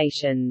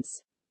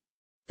populations.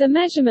 The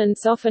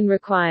measurements often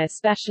require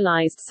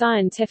specialized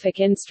scientific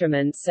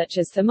instruments such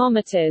as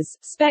thermometers,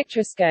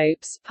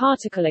 spectroscopes,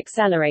 particle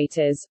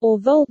accelerators, or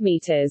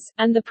voltmeters,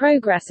 and the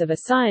progress of a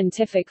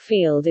scientific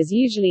field is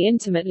usually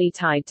intimately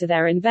tied to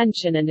their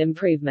invention and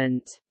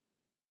improvement.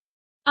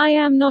 I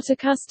am not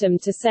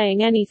accustomed to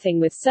saying anything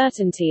with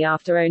certainty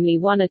after only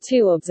 1 or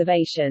 2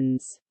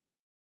 observations.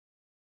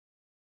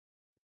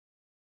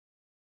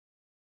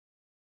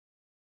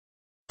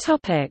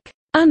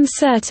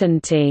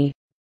 Uncertainty.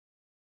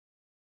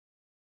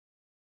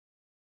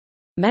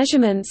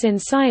 Measurements in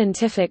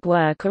scientific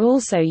work are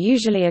also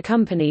usually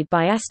accompanied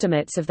by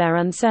estimates of their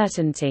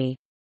uncertainty.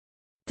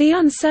 The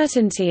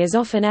uncertainty is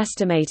often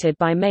estimated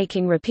by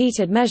making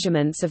repeated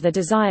measurements of the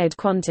desired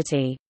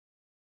quantity.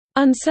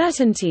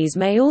 Uncertainties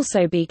may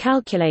also be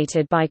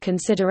calculated by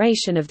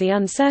consideration of the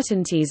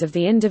uncertainties of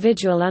the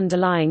individual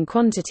underlying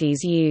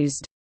quantities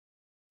used.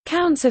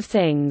 Counts of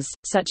things,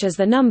 such as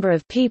the number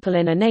of people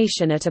in a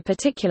nation at a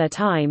particular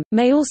time,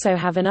 may also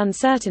have an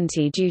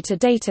uncertainty due to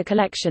data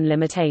collection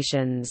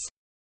limitations.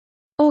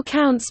 Or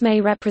counts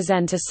may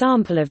represent a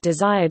sample of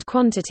desired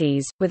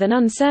quantities, with an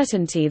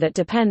uncertainty that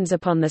depends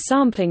upon the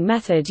sampling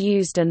method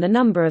used and the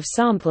number of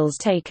samples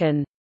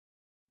taken.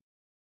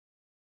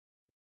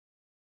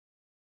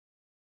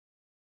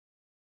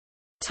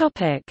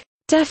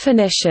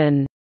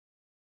 Definition.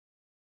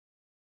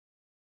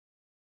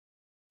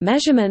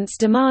 Measurements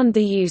demand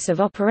the use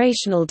of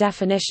operational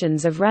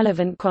definitions of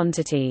relevant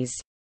quantities.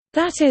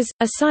 That is,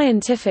 a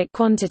scientific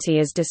quantity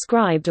is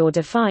described or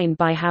defined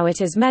by how it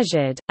is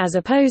measured, as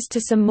opposed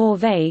to some more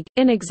vague,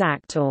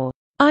 inexact or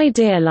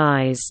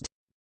idealized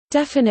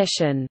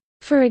definition.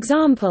 For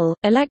example,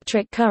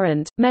 electric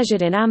current,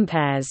 measured in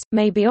amperes,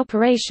 may be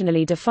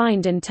operationally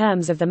defined in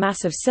terms of the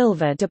mass of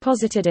silver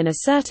deposited in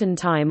a certain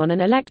time on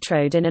an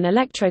electrode in an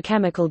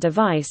electrochemical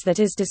device that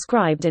is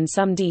described in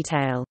some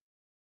detail.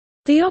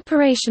 The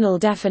operational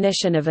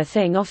definition of a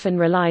thing often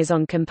relies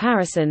on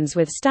comparisons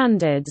with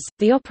standards.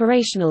 The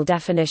operational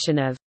definition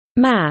of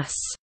mass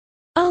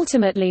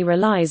ultimately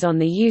relies on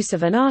the use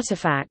of an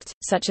artifact,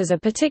 such as a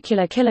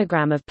particular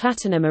kilogram of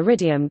platinum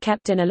iridium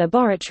kept in a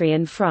laboratory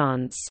in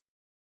France.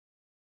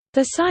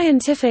 The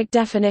scientific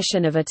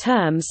definition of a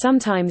term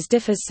sometimes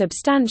differs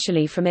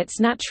substantially from its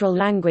natural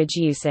language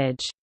usage.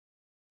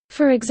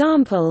 For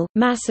example,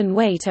 mass and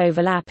weight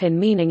overlap in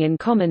meaning in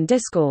common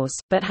discourse,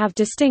 but have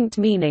distinct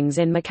meanings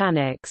in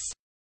mechanics.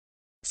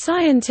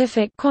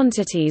 Scientific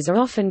quantities are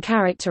often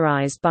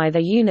characterized by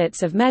their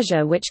units of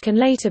measure, which can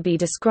later be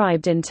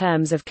described in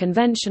terms of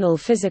conventional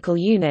physical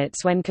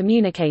units when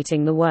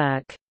communicating the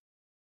work.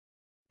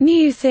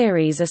 New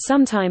theories are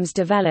sometimes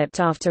developed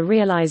after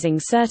realizing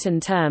certain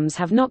terms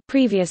have not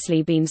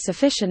previously been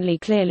sufficiently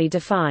clearly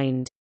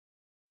defined.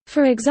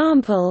 For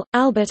example,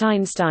 Albert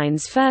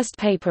Einstein's first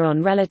paper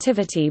on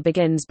relativity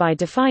begins by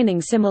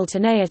defining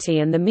simultaneity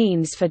and the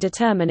means for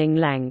determining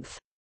length.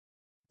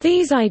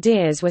 These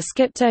ideas were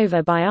skipped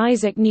over by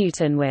Isaac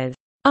Newton with,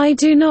 "I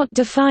do not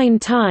define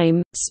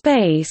time,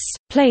 space,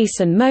 place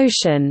and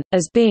motion,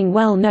 as being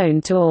well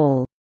known to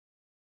all."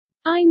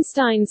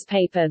 Einstein's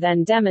paper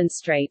then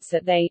demonstrates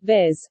that they,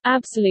 viz.,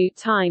 absolute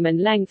time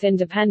and length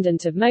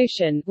independent of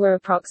motion, were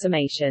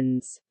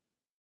approximations.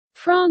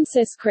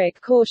 Francis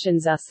Crick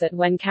cautions us that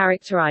when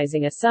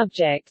characterizing a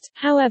subject,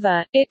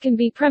 however, it can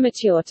be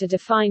premature to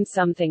define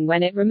something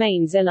when it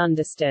remains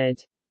ill-understood.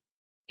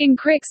 In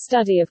Crick's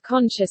study of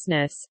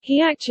consciousness,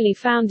 he actually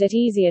found it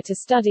easier to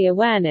study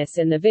awareness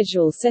in the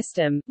visual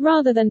system,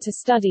 rather than to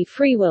study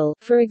free will,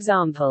 for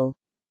example.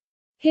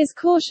 His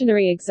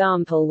cautionary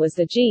example was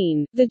the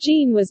gene. The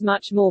gene was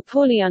much more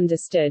poorly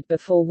understood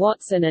before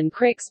Watson and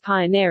Crick's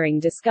pioneering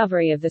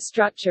discovery of the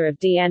structure of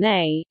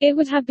DNA. It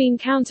would have been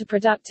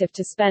counterproductive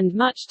to spend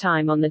much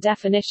time on the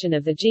definition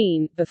of the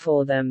gene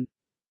before them.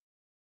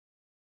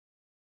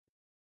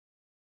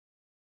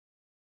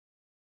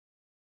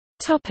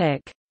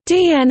 Topic: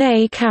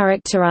 DNA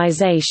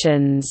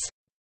characterizations.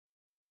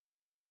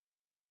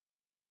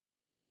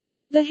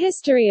 The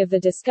history of the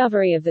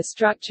discovery of the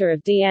structure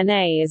of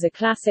DNA is a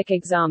classic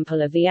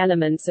example of the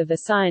elements of the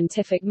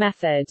scientific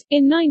method.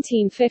 In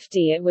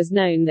 1950 it was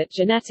known that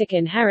genetic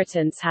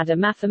inheritance had a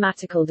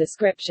mathematical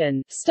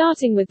description,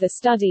 starting with the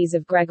studies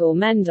of Gregor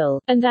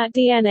Mendel, and that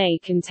DNA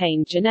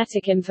contained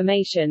genetic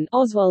information,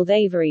 Oswald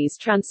Avery's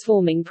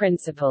transforming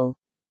principle.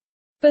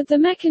 But the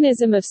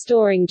mechanism of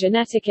storing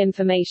genetic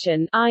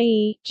information,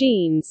 i.e.,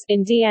 genes,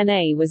 in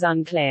DNA was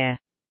unclear.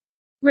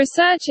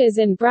 Researchers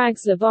in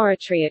Bragg's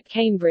laboratory at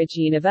Cambridge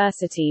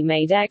University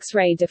made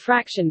X-ray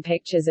diffraction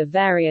pictures of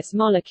various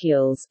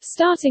molecules,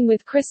 starting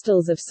with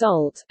crystals of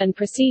salt, and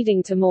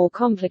proceeding to more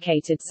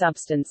complicated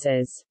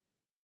substances.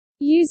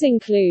 Using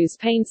clues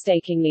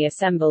painstakingly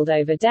assembled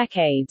over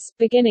decades,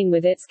 beginning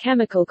with its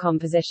chemical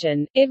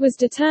composition, it was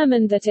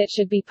determined that it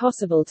should be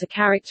possible to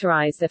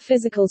characterize the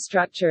physical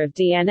structure of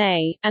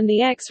DNA, and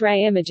the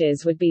X-ray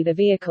images would be the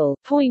vehicle.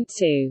 Point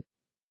 2.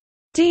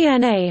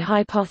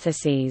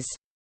 DNA-hypotheses.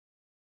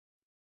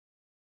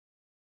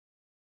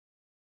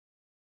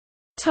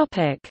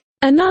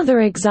 Another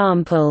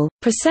example,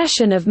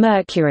 precession of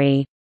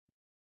Mercury.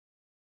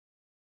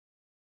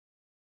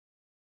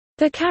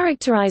 The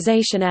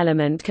characterization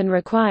element can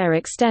require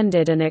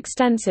extended and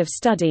extensive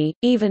study,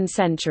 even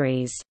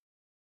centuries.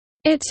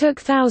 It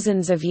took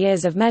thousands of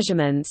years of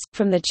measurements,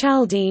 from the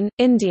Chaldean,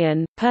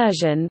 Indian,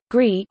 Persian,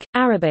 Greek,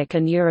 Arabic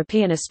and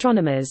European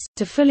astronomers,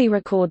 to fully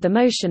record the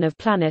motion of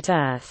planet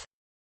Earth.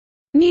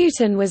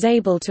 Newton was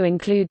able to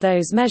include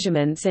those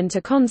measurements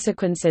into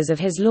consequences of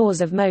his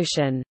laws of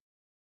motion.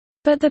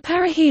 But the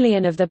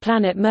perihelion of the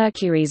planet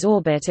Mercury's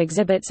orbit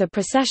exhibits a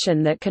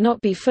precession that cannot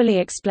be fully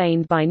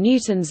explained by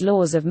Newton's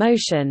laws of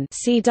motion,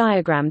 see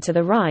diagram to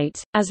the right,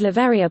 as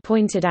Leverrier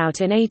pointed out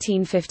in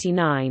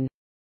 1859.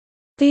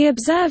 The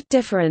observed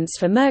difference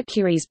for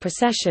Mercury's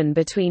precession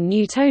between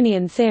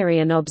Newtonian theory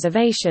and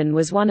observation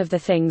was one of the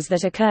things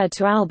that occurred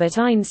to Albert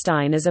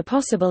Einstein as a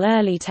possible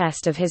early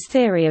test of his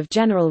theory of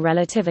general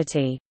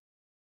relativity.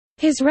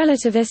 His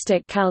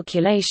relativistic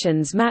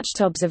calculations matched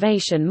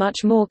observation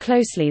much more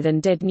closely than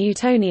did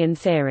Newtonian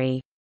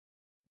theory.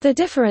 The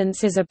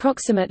difference is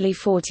approximately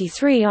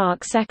 43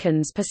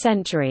 arc-seconds per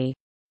century.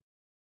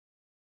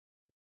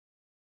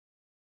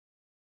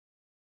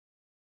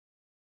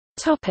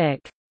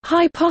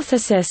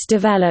 Hypothesis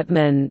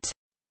development.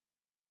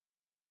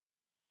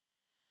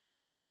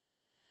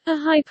 A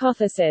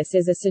hypothesis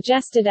is a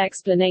suggested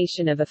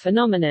explanation of a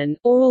phenomenon,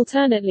 or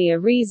alternately a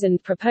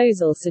reasoned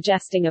proposal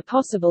suggesting a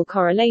possible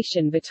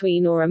correlation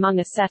between or among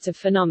a set of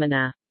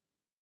phenomena.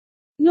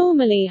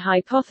 Normally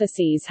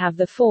hypotheses have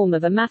the form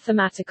of a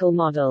mathematical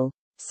model.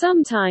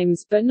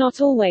 Sometimes, but not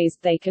always,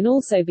 they can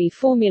also be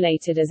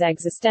formulated as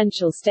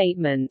existential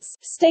statements,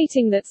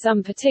 stating that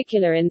some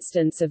particular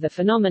instance of the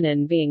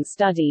phenomenon being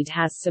studied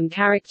has some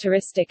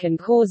characteristic and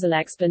causal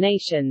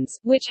explanations,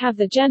 which have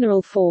the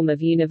general form of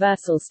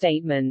universal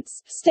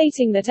statements,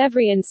 stating that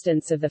every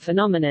instance of the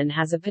phenomenon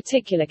has a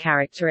particular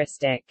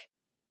characteristic.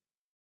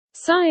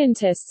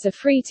 Scientists are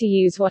free to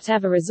use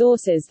whatever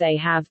resources they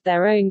have,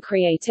 their own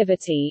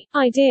creativity,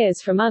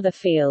 ideas from other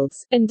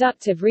fields,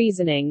 inductive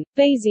reasoning,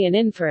 Bayesian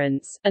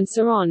inference, and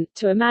so on,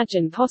 to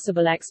imagine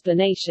possible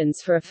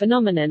explanations for a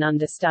phenomenon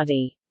under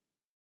study.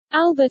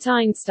 Albert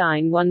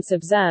Einstein once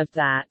observed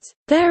that,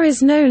 "There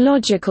is no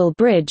logical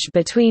bridge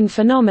between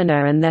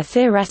phenomena and their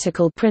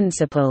theoretical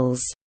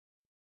principles."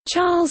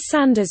 Charles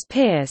Sanders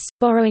Peirce,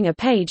 borrowing a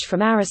page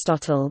from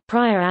Aristotle,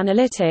 Prior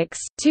Analytics,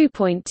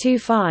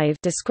 2.25,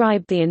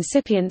 described the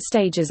incipient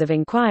stages of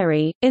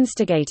inquiry,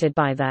 instigated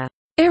by the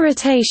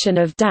irritation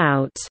of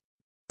doubt,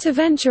 to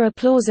venture a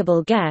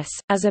plausible guess,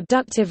 as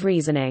abductive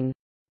reasoning.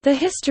 The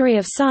history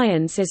of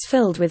science is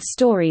filled with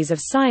stories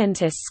of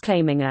scientists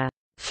claiming a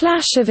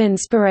flash of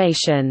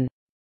inspiration,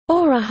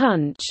 or a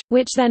hunch,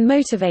 which then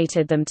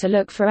motivated them to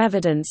look for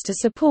evidence to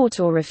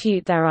support or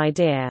refute their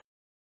idea.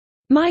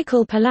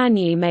 Michael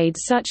Polanyi made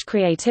such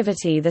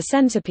creativity the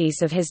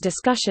centerpiece of his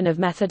discussion of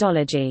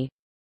methodology.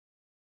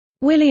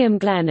 William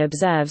Glenn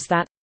observes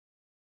that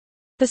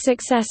the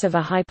success of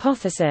a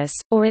hypothesis,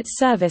 or its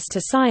service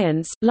to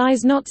science,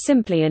 lies not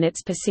simply in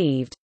its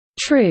perceived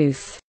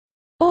truth,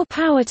 or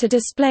power to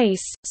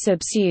displace,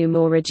 subsume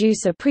or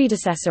reduce a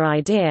predecessor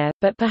idea,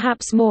 but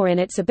perhaps more in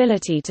its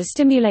ability to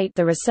stimulate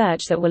the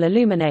research that will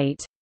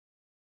illuminate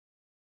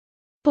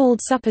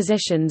bald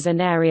suppositions and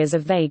areas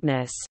of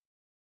vagueness.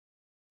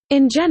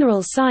 In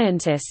general,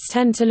 scientists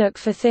tend to look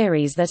for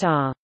theories that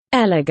are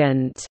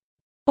elegant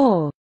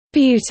or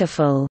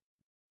beautiful.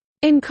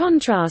 In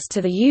contrast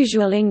to the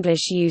usual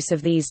English use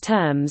of these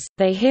terms,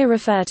 they here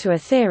refer to a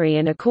theory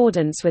in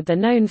accordance with the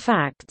known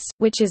facts,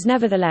 which is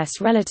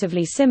nevertheless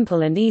relatively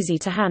simple and easy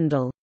to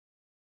handle.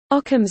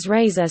 Occam's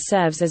razor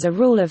serves as a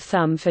rule of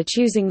thumb for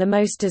choosing the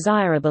most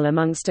desirable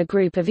amongst a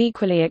group of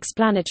equally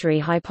explanatory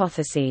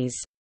hypotheses.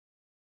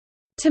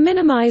 To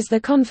minimize the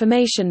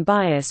confirmation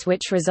bias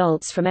which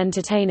results from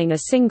entertaining a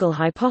single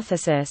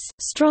hypothesis,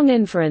 strong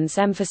inference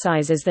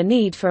emphasizes the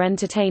need for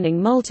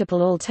entertaining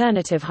multiple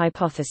alternative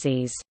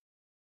hypotheses.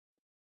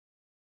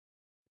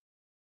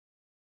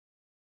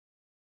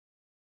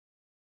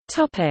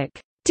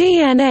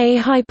 DNA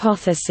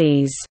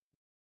hypotheses.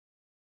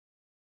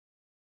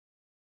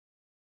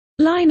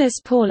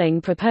 Linus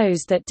Pauling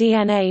proposed that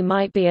DNA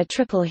might be a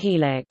triple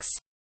helix.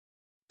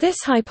 This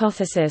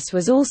hypothesis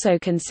was also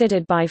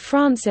considered by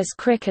Francis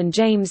Crick and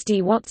James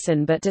D.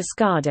 Watson but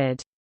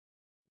discarded.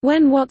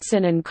 When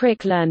Watson and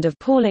Crick learned of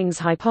Pauling's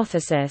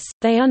hypothesis,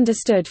 they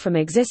understood from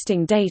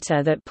existing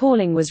data that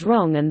Pauling was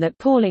wrong and that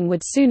Pauling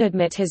would soon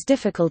admit his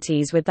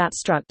difficulties with that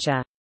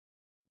structure.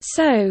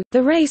 So,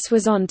 the race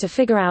was on to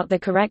figure out the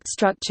correct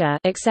structure,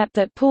 except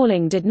that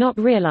Pauling did not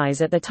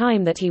realize at the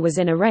time that he was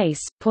in a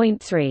race. Point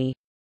 3.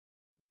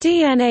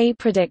 DNA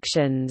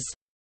predictions.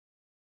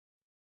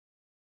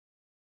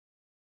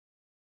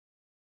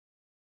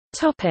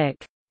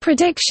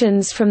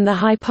 Predictions from the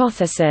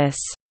hypothesis.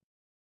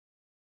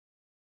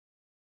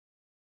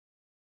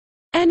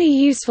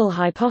 Any useful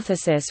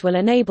hypothesis will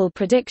enable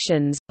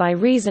predictions, by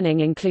reasoning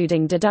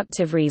including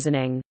deductive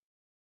reasoning.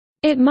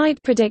 It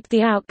might predict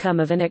the outcome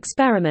of an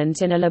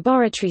experiment in a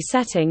laboratory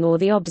setting or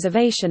the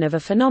observation of a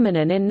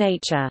phenomenon in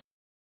nature.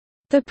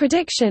 The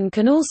prediction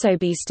can also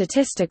be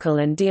statistical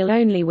and deal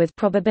only with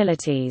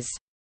probabilities.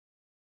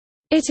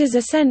 It is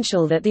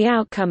essential that the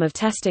outcome of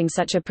testing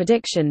such a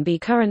prediction be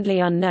currently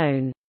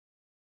unknown.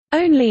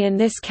 Only in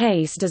this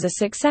case does a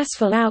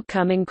successful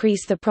outcome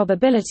increase the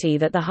probability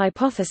that the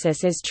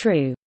hypothesis is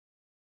true.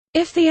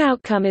 If the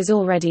outcome is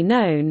already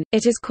known,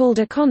 it is called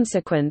a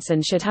consequence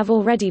and should have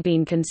already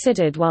been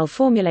considered while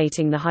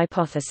formulating the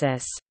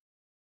hypothesis.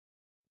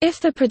 If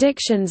the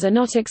predictions are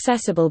not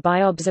accessible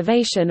by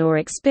observation or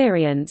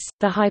experience,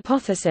 the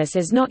hypothesis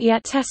is not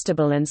yet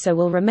testable and so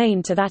will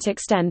remain to that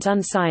extent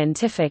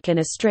unscientific in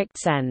a strict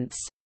sense.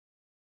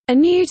 A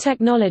new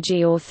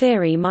technology or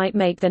theory might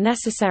make the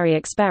necessary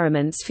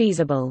experiments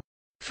feasible.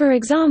 For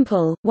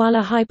example, while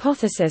a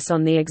hypothesis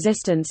on the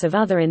existence of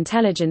other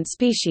intelligent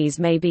species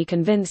may be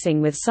convincing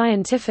with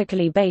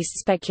scientifically based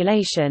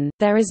speculation,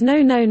 there is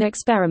no known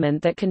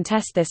experiment that can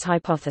test this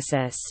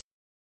hypothesis.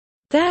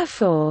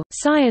 Therefore,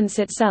 science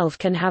itself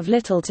can have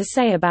little to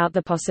say about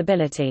the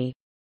possibility.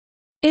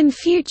 In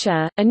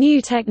future, a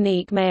new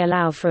technique may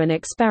allow for an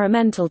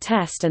experimental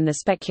test and the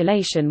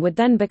speculation would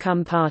then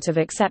become part of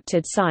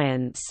accepted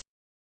science.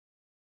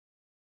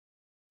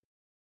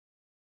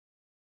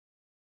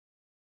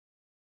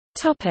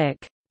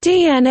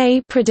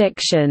 DNA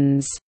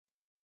predictions.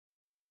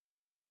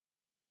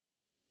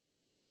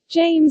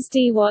 James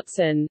D.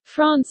 Watson,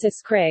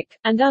 Francis Crick,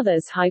 and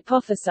others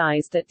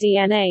hypothesized that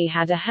DNA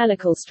had a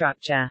helical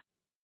structure.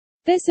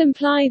 This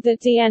implied that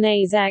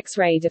DNA's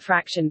X-ray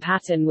diffraction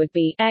pattern would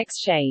be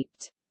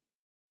X-shaped.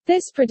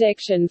 This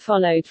prediction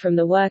followed from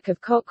the work of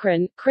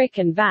Cochrane, Crick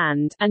and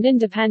Vand, and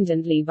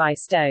independently by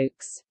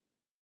Stokes.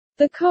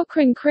 The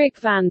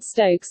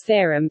Cochrane-Crick-Vand-Stokes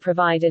theorem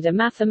provided a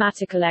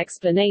mathematical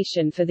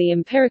explanation for the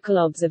empirical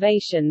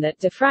observation that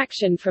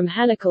diffraction from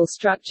helical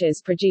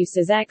structures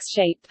produces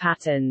X-shaped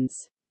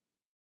patterns.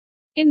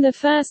 In the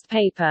first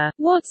paper,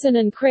 Watson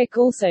and Crick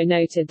also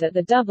noted that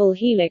the double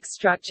helix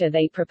structure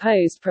they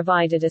proposed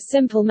provided a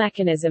simple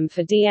mechanism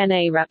for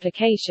DNA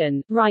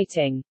replication,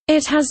 writing,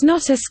 "It has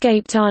not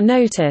escaped our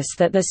notice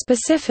that the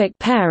specific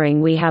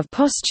pairing we have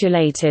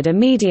postulated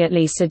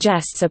immediately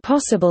suggests a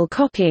possible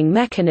copying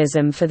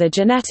mechanism for the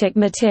genetic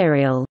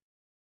material."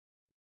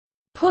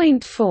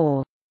 Point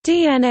 4.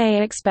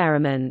 DNA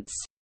experiments.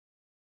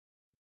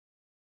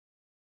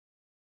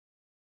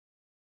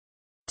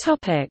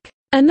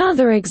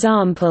 Another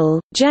example,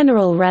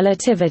 general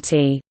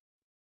relativity.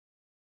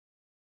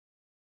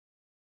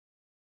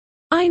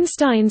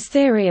 Einstein's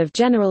theory of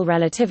general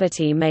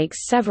relativity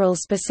makes several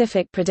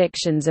specific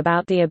predictions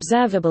about the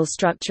observable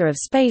structure of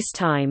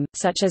spacetime,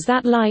 such as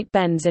that light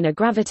bends in a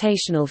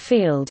gravitational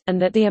field,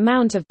 and that the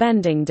amount of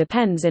bending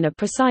depends in a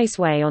precise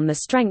way on the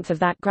strength of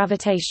that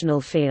gravitational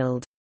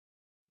field.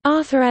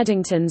 Arthur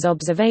Eddington's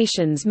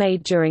observations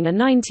made during a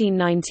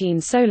 1919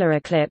 solar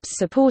eclipse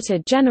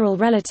supported general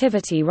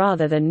relativity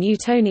rather than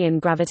Newtonian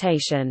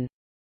gravitation.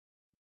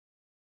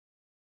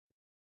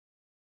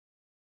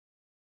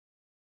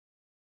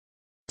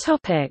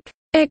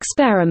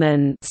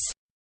 Experiments.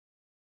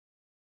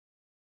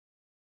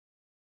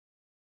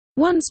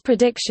 Once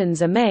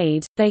predictions are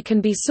made, they can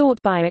be sought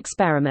by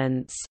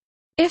experiments.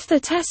 If the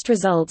test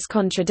results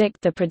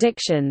contradict the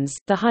predictions,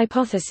 the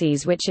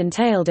hypotheses which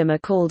entailed them are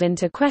called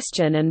into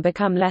question and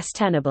become less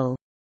tenable.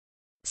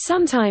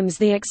 Sometimes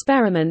the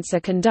experiments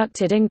are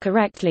conducted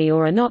incorrectly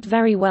or are not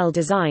very well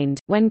designed,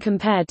 when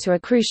compared to a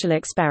crucial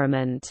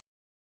experiment.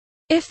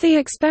 If the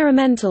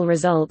experimental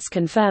results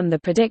confirm the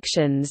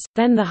predictions,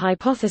 then the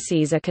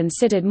hypotheses are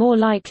considered more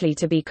likely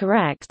to be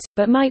correct,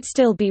 but might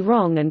still be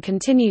wrong and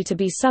continue to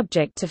be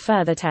subject to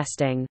further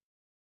testing.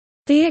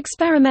 The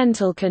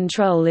experimental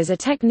control is a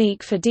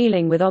technique for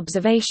dealing with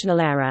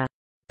observational error.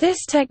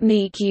 This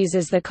technique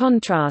uses the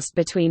contrast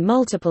between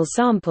multiple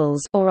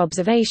samples or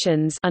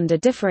observations under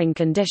differing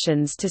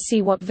conditions to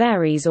see what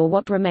varies or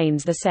what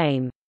remains the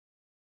same.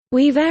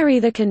 We vary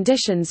the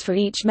conditions for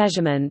each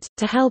measurement,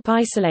 to help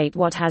isolate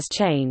what has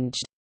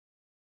changed.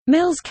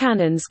 Mills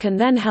canons can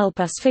then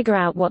help us figure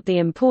out what the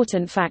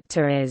important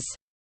factor is.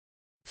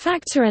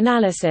 Factor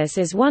analysis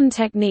is one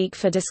technique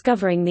for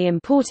discovering the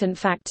important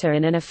factor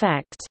in an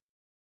effect.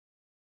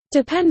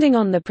 Depending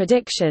on the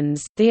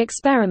predictions, the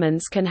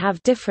experiments can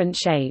have different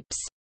shapes.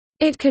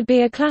 It could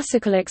be a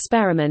classical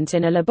experiment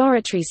in a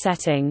laboratory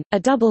setting, a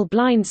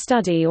double-blind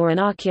study or an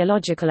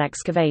archaeological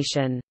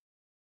excavation.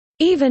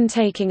 Even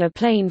taking a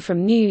plane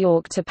from New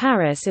York to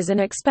Paris is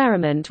an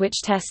experiment which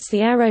tests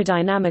the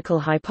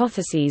aerodynamical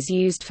hypotheses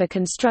used for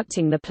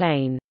constructing the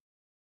plane.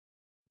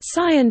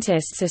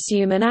 Scientists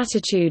assume an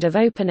attitude of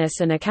openness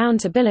and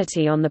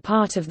accountability on the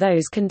part of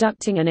those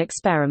conducting an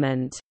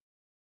experiment.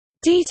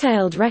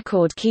 Detailed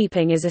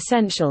record-keeping is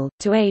essential,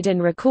 to aid in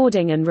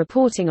recording and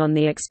reporting on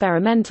the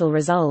experimental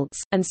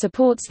results, and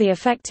supports the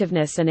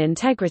effectiveness and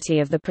integrity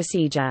of the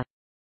procedure.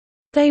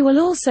 They will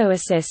also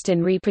assist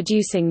in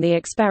reproducing the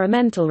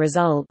experimental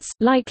results,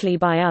 likely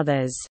by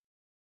others.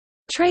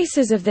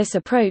 Traces of this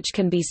approach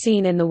can be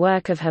seen in the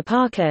work of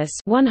Hipparchus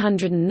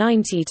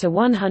 190 to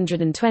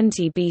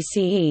 120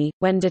 BCE,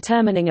 when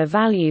determining a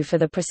value for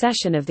the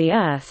precession of the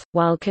Earth,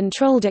 while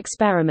controlled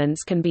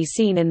experiments can be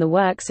seen in the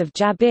works of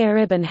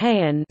Jabir ibn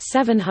Hayyan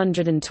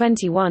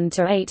 721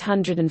 to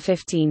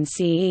 815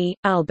 CE,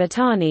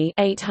 al-Battani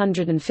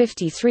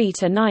 853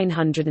 to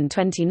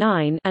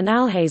 929, and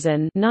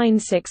Alhazen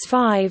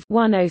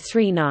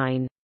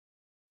 965-1039.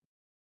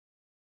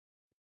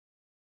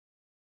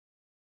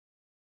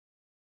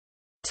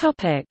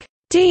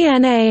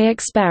 DNA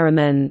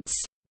experiments.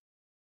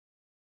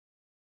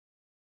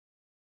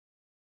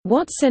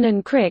 Watson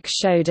and Crick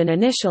showed an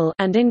initial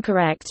and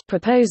incorrect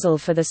proposal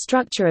for the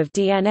structure of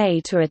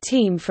DNA to a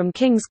team from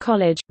King's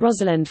College,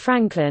 Rosalind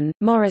Franklin,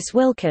 Maurice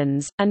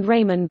Wilkins, and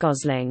Raymond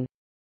Gosling.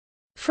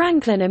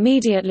 Franklin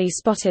immediately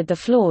spotted the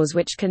flaws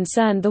which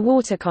concerned the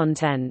water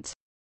content.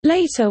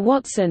 Later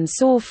Watson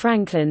saw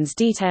Franklin's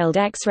detailed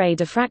X-ray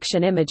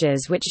diffraction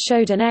images which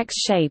showed an X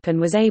shape and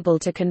was able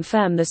to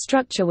confirm the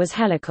structure was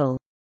helical.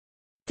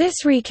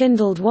 This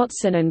rekindled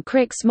Watson and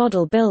Crick's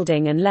model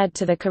building and led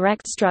to the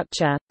correct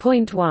structure.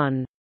 Point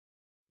 1.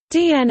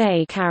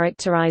 DNA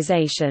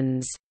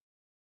characterizations.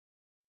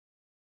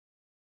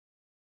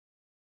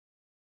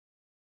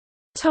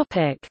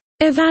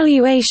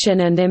 Evaluation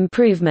and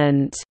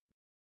improvement.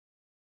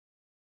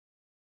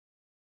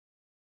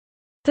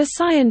 The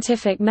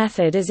scientific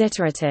method is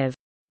iterative.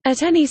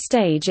 At any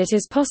stage it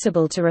is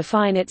possible to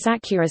refine its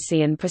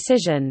accuracy and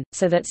precision,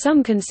 so that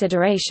some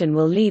consideration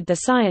will lead the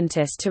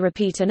scientist to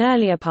repeat an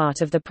earlier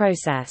part of the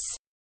process.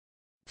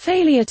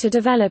 Failure to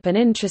develop an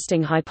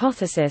interesting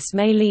hypothesis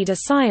may lead a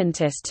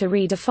scientist to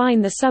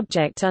redefine the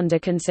subject under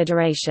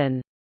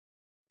consideration.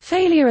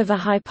 Failure of a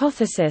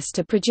hypothesis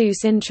to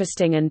produce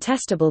interesting and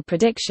testable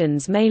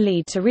predictions may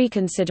lead to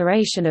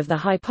reconsideration of the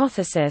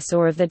hypothesis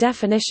or of the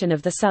definition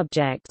of the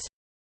subject.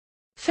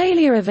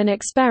 Failure of an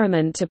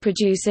experiment to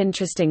produce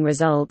interesting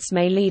results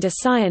may lead a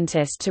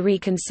scientist to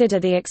reconsider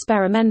the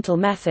experimental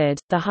method,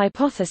 the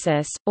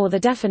hypothesis, or the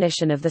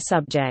definition of the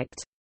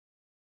subject.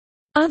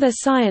 Other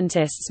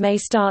scientists may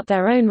start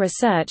their own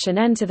research and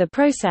enter the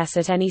process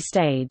at any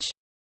stage.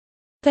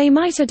 They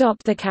might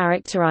adopt the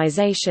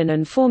characterization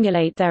and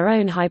formulate their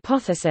own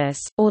hypothesis,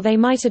 or they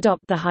might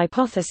adopt the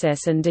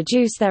hypothesis and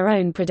deduce their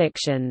own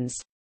predictions.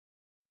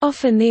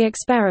 Often the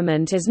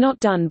experiment is not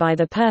done by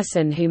the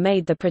person who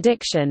made the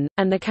prediction,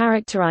 and the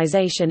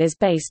characterization is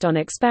based on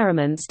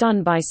experiments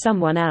done by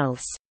someone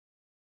else.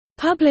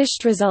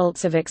 Published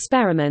results of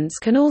experiments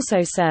can also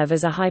serve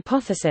as a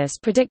hypothesis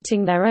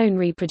predicting their own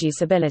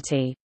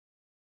reproducibility.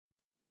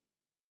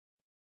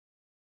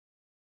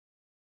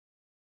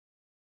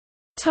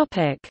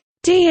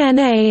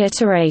 DNA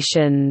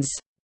iterations.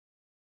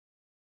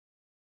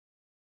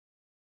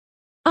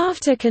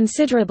 After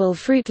considerable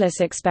fruitless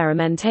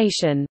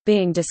experimentation,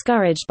 being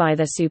discouraged by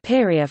their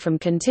superior from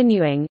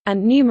continuing,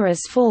 and numerous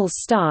false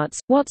starts,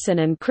 Watson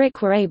and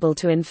Crick were able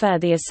to infer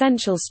the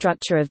essential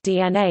structure of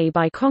DNA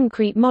by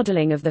concrete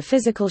modeling of the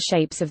physical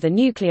shapes of the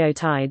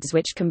nucleotides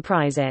which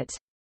comprise it.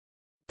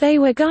 They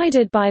were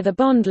guided by the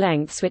bond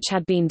lengths which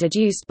had been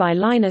deduced by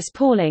Linus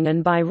Pauling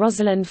and by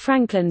Rosalind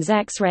Franklin's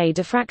X-ray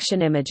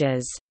diffraction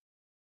images.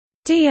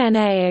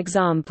 DNA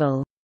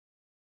example.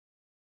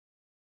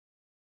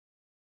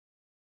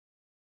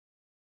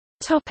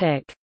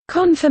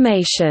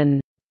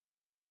 Confirmation.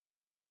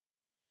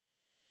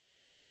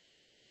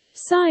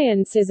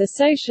 Science is a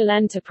social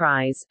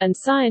enterprise, and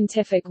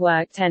scientific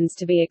work tends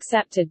to be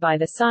accepted by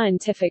the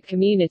scientific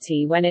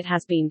community when it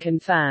has been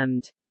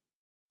confirmed.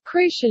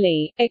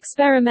 Crucially,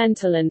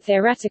 experimental and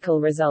theoretical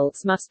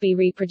results must be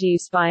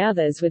reproduced by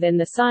others within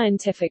the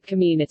scientific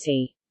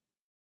community.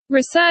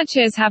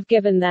 Researchers have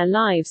given their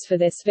lives for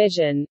this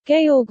vision.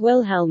 Georg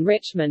Wilhelm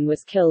Richmann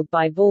was killed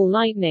by ball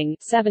lightning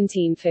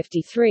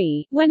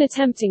 1753, when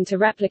attempting to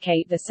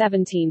replicate the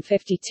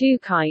 1752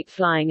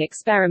 kite-flying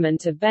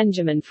experiment of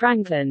Benjamin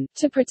Franklin.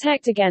 To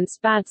protect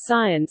against bad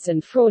science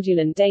and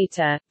fraudulent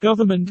data,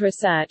 government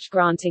research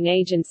granting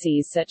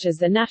agencies such as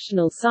the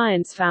National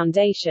Science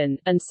Foundation,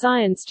 and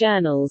science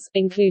journals,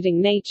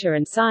 including Nature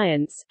and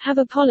Science, have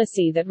a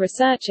policy that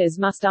researchers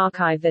must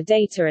archive the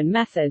data and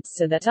methods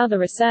so that other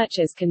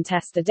researchers can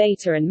test the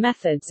data and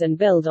methods and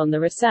build on the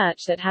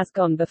research that has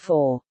gone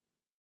before.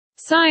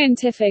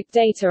 Scientific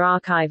data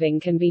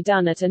archiving can be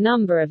done at a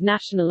number of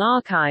national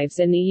archives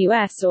in the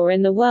US or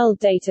in the World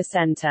Data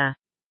Center.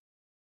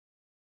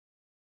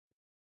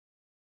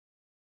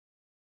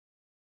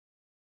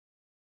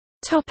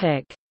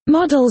 Topic: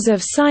 Models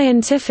of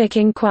scientific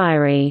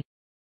inquiry.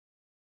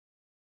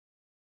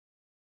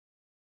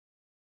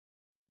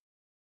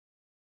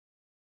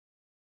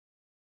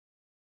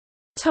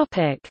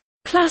 Topic: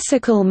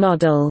 Classical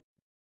model.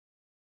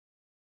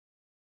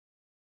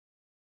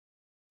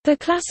 The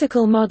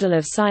classical model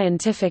of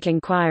scientific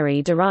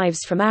inquiry derives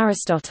from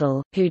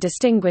Aristotle, who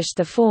distinguished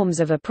the forms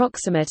of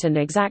approximate and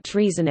exact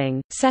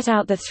reasoning, set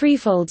out the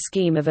threefold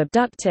scheme of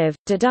abductive,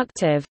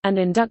 deductive, and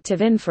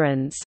inductive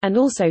inference, and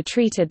also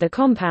treated the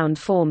compound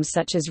forms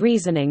such as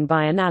reasoning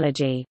by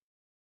analogy.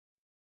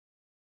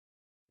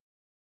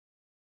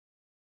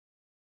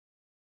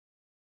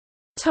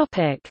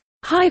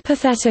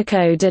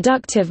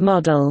 Hypothetico-deductive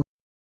model.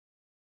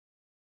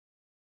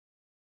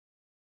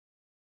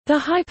 The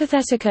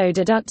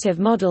hypothetico-deductive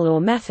model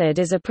or method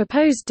is a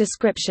proposed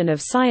description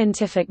of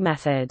scientific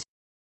method.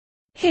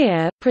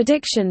 Here,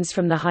 predictions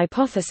from the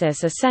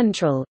hypothesis are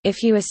central.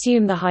 If you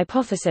assume the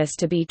hypothesis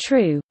to be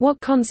true,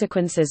 what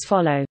consequences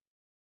follow?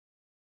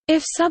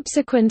 If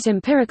subsequent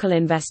empirical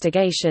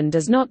investigation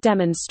does not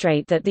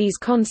demonstrate that these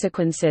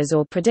consequences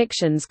or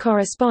predictions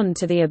correspond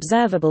to the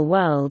observable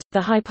world, the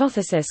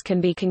hypothesis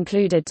can be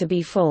concluded to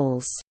be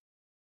false.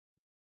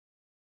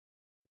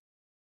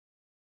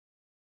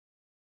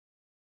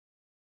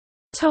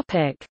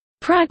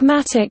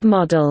 Pragmatic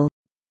model.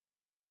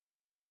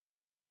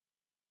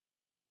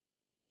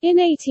 In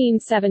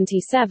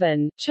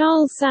 1877,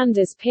 Charles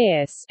Sanders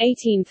Peirce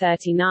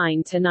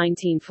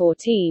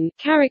 (1839–1914)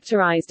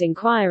 characterized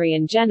inquiry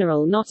in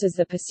general not as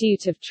the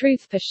pursuit of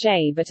truth per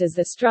se but as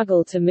the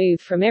struggle to move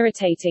from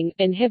irritating,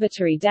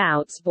 inhibitory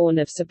doubts born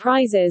of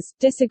surprises,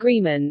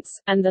 disagreements,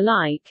 and the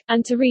like,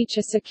 and to reach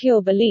a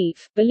secure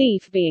belief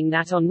being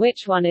that on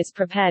which one is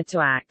prepared to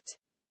act.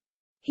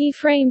 He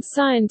framed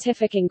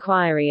scientific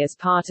inquiry as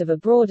part of a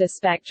broader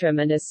spectrum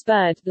and as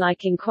spurred,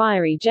 like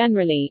inquiry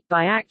generally,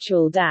 by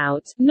actual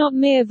doubt, not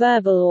mere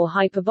verbal or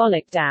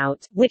hyperbolic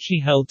doubt, which he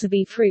held to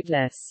be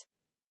fruitless.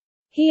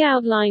 He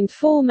outlined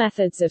 4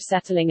 methods of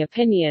settling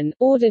opinion,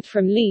 ordered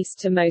from least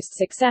to most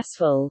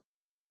successful.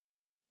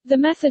 The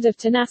method of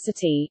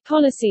tenacity,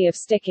 policy of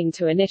sticking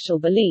to initial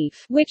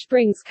belief, which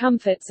brings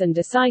comforts and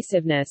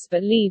decisiveness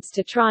but leads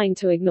to trying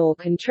to ignore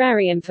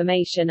contrary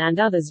information and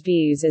others'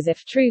 views as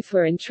if truth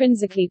were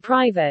intrinsically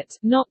private,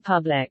 not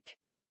public.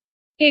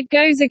 It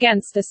goes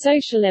against the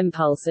social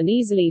impulse and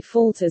easily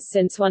falters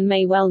since one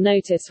may well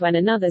notice when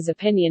another's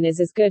opinion is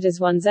as good as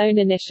one's own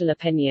initial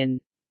opinion.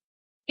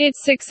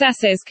 Its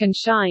successes can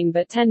shine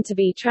but tend to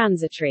be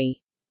transitory.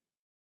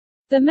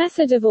 The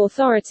method of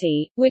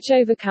authority, which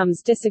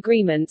overcomes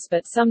disagreements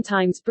but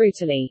sometimes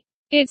brutally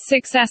Its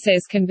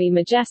successes can be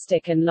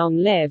majestic and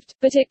long-lived,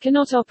 but it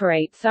cannot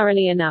operate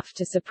thoroughly enough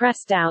to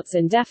suppress doubts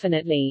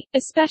indefinitely,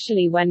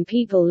 especially when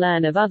people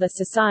learn of other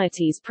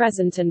societies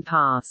present and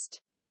past.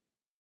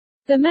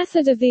 The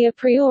method of the a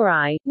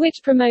priori,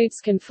 which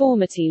promotes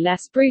conformity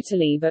less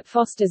brutally but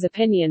fosters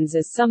opinions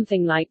as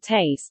something like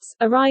tastes,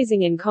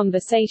 arising in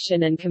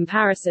conversation and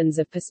comparisons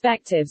of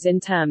perspectives in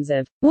terms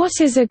of what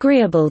is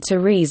agreeable to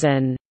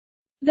reason.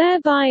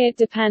 Thereby it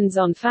depends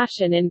on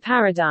fashion in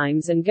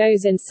paradigms and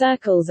goes in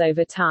circles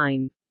over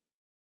time.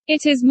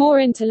 It is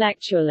more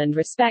intellectual and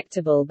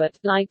respectable but,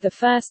 like the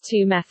first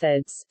two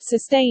methods,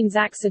 sustains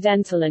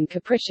accidental and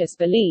capricious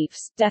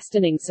beliefs,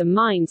 destining some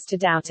minds to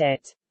doubt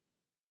it.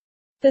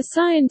 The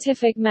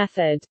scientific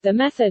method, the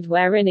method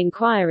wherein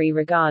inquiry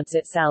regards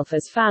itself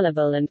as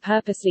fallible and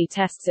purposely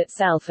tests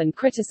itself and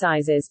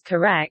criticizes,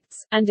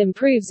 corrects, and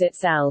improves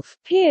itself.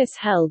 Peirce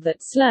held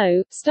that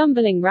slow,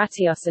 stumbling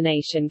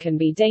ratiocination can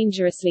be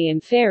dangerously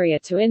inferior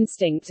to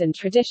instinct and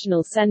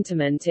traditional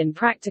sentiment in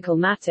practical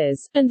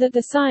matters, and that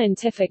the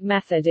scientific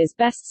method is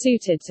best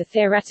suited to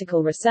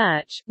theoretical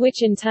research,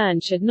 which in turn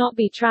should not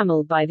be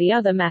trammeled by the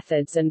other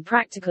methods and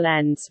practical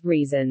ends,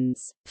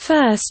 reasons.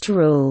 First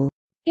rule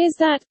is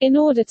that, in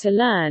order to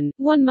learn,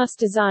 one must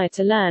desire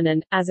to learn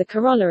and, as a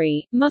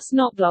corollary, must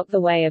not block the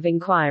way of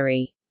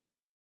inquiry.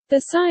 The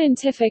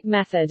scientific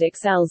method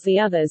excels the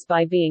others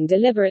by being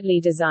deliberately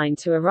designed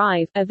to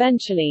arrive,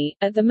 eventually,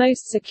 at the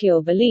most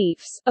secure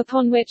beliefs,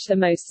 upon which the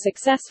most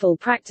successful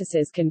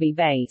practices can be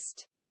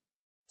based.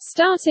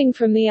 Starting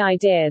from the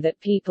idea that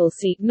people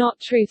seek not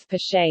truth per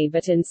se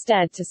but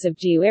instead to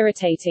subdue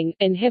irritating,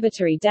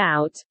 inhibitory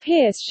doubt,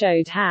 Peirce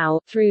showed how,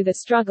 through the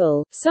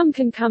struggle, some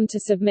can come to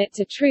submit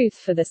to truth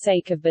for the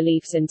sake of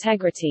belief's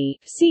integrity,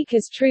 seek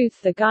as truth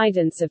the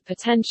guidance of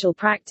potential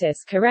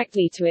practice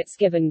correctly to its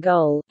given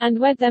goal, and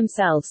wed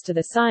themselves to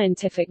the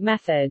scientific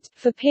method.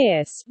 For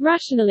Peirce,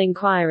 rational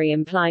inquiry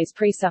implies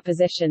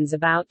presuppositions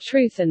about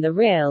truth and the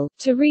real.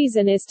 To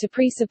reason is to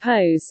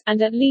presuppose,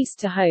 and at least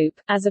to hope,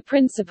 as a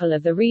principle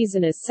of the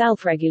reasoner's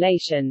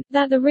self-regulation,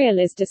 that the real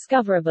is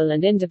discoverable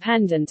and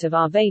independent of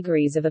our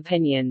vagaries of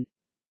opinion.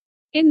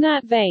 In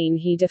that vein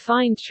he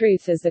defined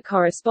truth as the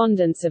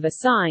correspondence of a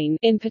sign,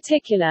 in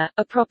particular,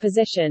 a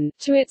proposition,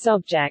 to its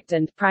object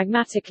and,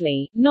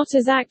 pragmatically, not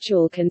as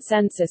actual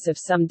consensus of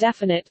some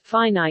definite,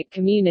 finite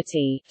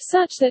community,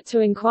 such that to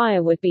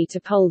inquire would be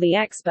to poll the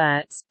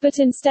experts, but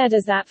instead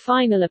as that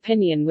final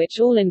opinion which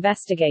all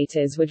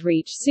investigators would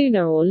reach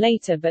sooner or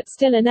later but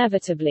still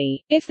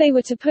inevitably, if they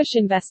were to push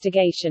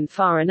investigation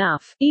far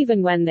enough,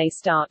 even when they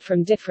start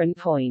from different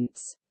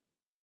points.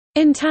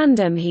 In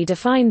tandem he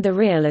defined the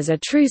real as a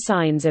true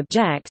science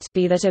object,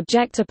 be that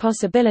object a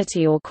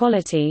possibility or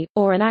quality,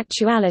 or an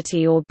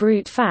actuality or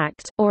brute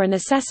fact, or a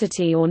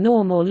necessity or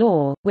norm or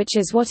law, which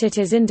is what it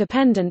is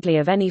independently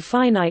of any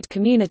finite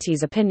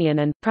community's opinion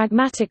and,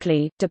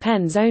 pragmatically,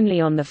 depends only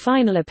on the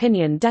final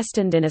opinion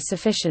destined in a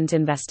sufficient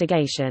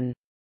investigation.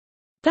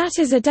 That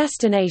is a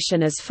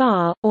destination as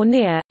far, or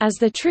near, as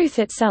the truth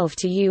itself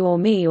to you or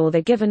me or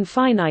the given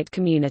finite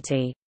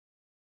community.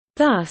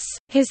 Thus,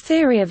 his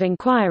theory of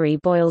inquiry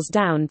boils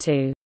down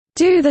to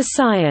do the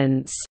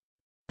science.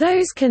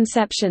 Those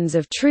conceptions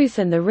of truth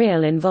and the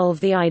real involve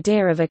the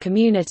idea of a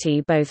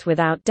community both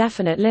without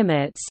definite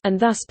limits and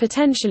thus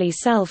potentially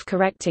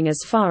self-correcting as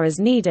far as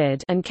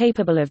needed and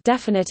capable of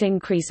definite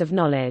increase of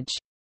knowledge.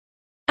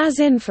 As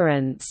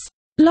inference,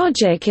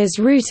 logic is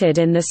rooted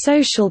in the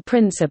social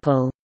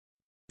principle.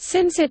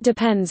 Since it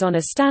depends on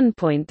a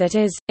standpoint that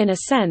is, in a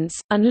sense,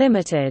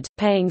 unlimited,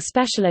 paying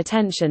special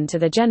attention to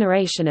the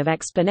generation of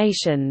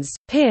explanations,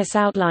 Peirce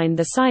outlined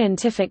the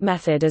scientific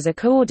method as a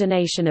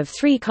coordination of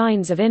three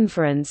kinds of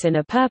inference in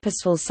a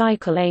purposeful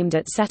cycle aimed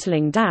at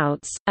settling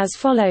doubts, as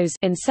follows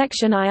in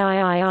section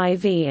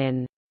IIIIV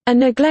in A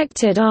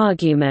Neglected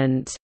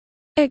Argument,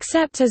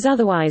 except as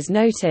otherwise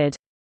noted.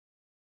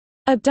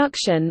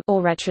 Abduction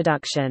or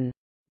retroduction.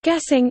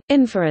 Guessing,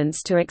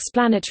 inference to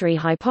explanatory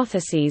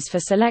hypotheses for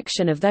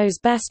selection of those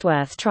best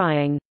worth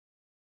trying.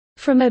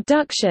 From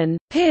abduction,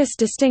 Peirce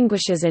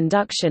distinguishes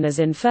induction as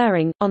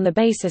inferring, on the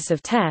basis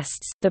of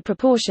tests, the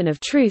proportion of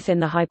truth in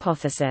the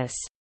hypothesis.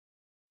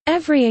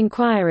 Every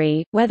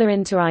inquiry, whether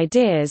into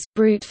ideas,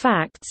 brute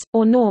facts,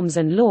 or norms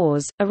and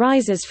laws,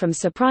 arises from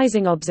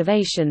surprising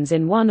observations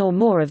in one or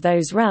more of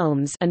those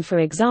realms and for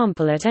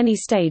example at any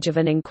stage of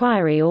an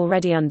inquiry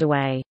already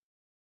underway.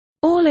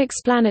 All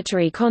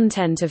explanatory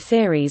content of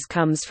theories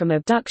comes from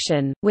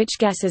abduction, which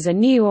guesses a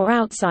new or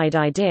outside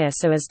idea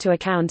so as to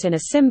account in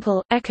a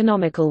simple,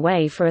 economical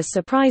way for a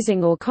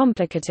surprising or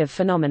complicative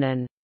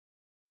phenomenon.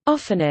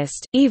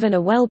 Oftenest, even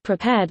a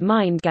well-prepared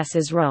mind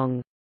guesses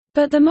wrong.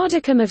 But the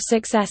modicum of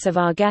success of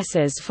our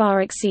guesses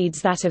far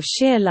exceeds that of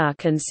sheer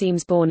luck and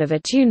seems born of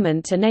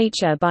attunement to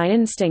nature by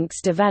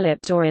instincts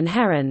developed or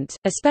inherent,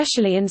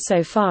 especially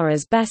insofar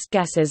as best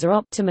guesses are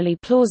optimally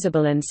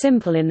plausible and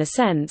simple in the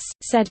sense,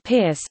 said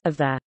Peirce, of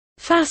the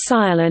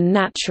facile and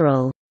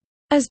natural,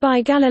 as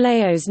by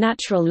Galileo's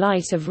natural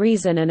light of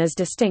reason and as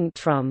distinct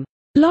from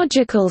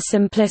logical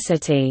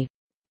simplicity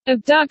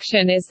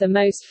Abduction is the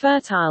most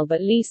fertile but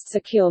least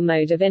secure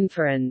mode of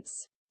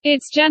inference.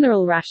 Its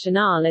general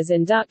rationale is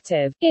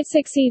inductive. It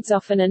succeeds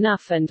often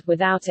enough and,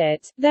 without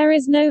it, there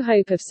is no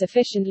hope of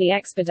sufficiently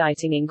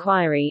expediting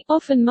inquiry,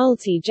 often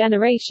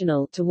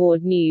multi-generational,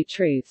 toward new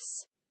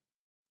truths.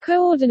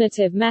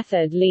 Coordinative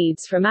method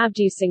leads from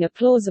abducing a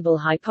plausible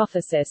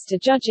hypothesis to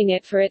judging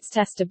it for its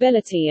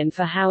testability and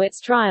for how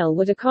its trial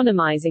would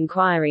economize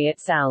inquiry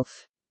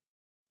itself.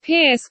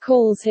 Peirce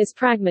calls his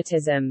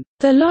pragmatism,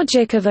 the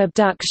logic of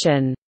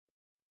abduction.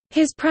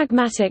 His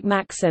pragmatic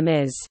maxim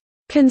is,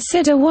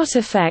 consider what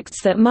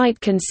effects that might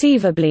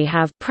conceivably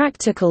have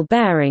practical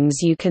bearings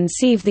you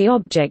conceive the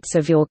objects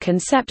of your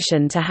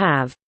conception to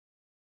have.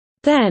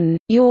 Then,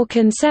 your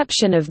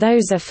conception of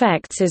those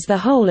effects is the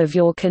whole of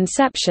your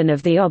conception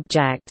of the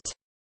object.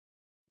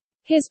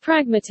 His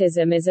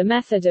pragmatism is a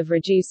method of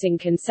reducing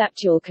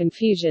conceptual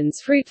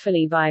confusions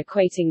fruitfully by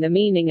equating the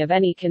meaning of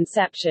any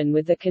conception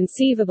with the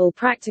conceivable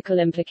practical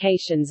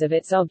implications of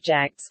its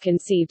object's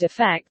conceived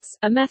effects,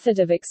 a method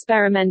of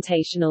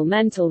experimentational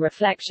mental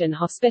reflection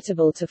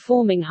hospitable to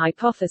forming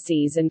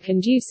hypotheses and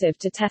conducive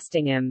to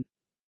testing them.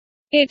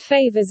 It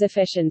favors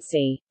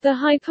efficiency. The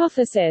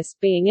hypothesis,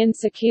 being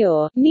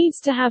insecure, needs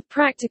to have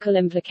practical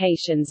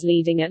implications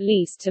leading at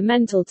least to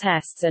mental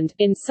tests and,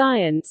 in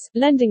science,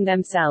 lending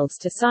themselves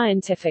to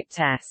scientific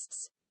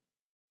tests.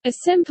 A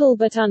simple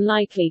but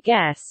unlikely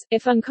guess,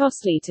 if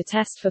uncostly to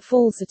test for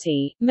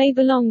falsity, may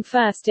belong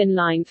first in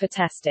line for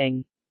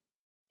testing.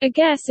 A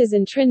guess is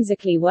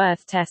intrinsically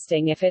worth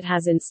testing if it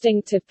has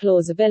instinctive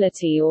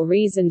plausibility or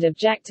reasoned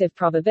objective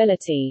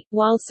probability,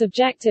 while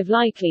subjective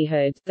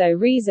likelihood, though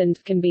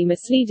reasoned, can be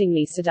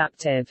misleadingly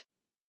seductive.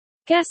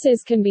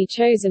 Guesses can be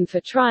chosen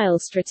for trial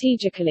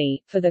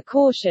strategically, for the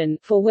caution,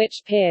 for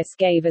which Peirce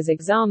gave as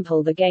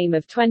example the game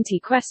of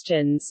 20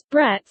 questions,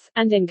 breadth,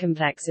 and in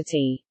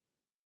complexity.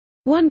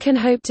 One can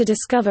hope to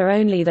discover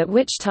only that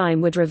which time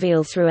would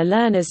reveal through a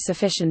learner's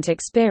sufficient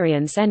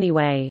experience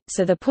anyway,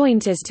 so the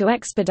point is to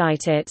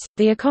expedite it.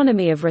 The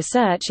economy of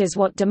research is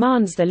what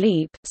demands the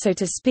leap, so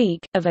to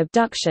speak, of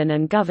abduction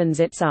and governs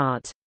its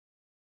art.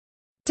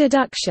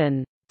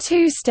 Deduction.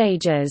 2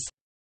 stages.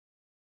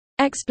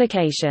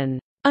 Explication.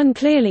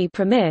 Unclearly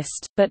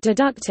premised, but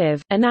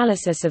deductive,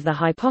 analysis of the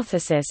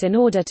hypothesis in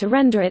order to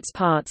render its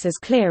parts as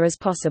clear as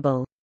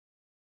possible.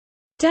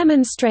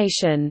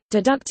 Demonstration,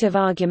 deductive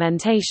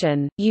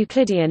argumentation,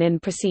 Euclidean in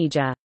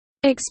procedure.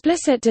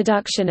 Explicit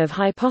deduction of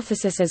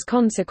hypothesis's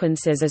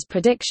consequences as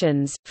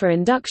predictions, for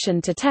induction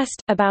to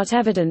test, about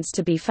evidence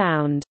to be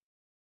found.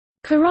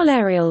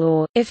 Corollarial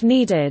or, if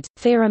needed,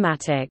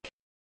 theorematic.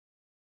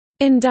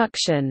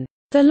 Induction.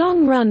 The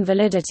long-run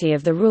validity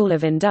of the rule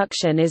of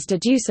induction is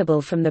deducible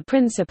from the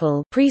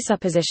principle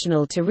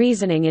presuppositional to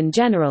reasoning in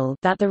general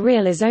that the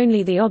real is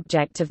only the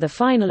object of the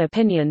final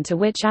opinion to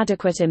which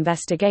adequate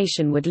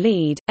investigation would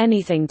lead,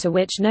 anything to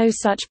which no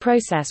such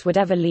process would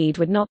ever lead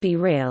would not be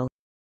real.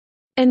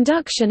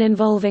 Induction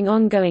involving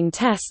ongoing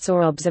tests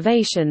or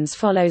observations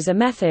follows a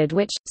method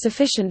which,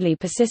 sufficiently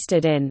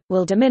persisted in,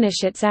 will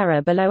diminish its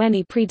error below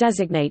any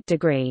predesignate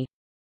degree.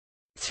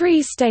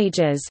 3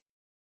 stages.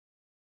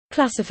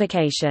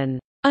 Classification.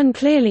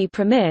 Unclearly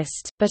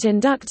premised, but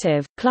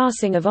inductive,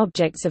 classing of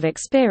objects of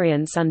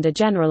experience under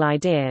general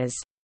ideas.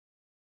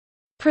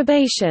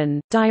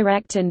 Probation,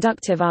 direct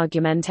inductive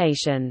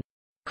argumentation.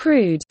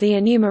 Crude, the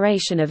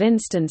enumeration of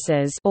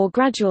instances or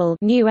gradual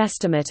new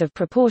estimate of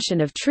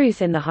proportion of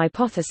truth in the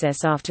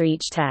hypothesis after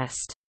each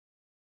test.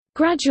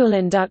 Gradual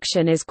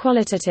induction is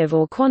qualitative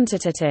or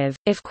quantitative,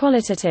 if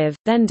qualitative,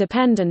 then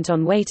dependent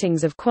on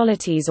weightings of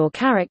qualities or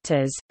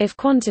characters, if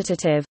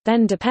quantitative,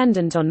 then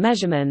dependent on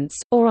measurements,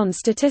 or on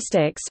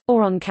statistics,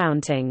 or on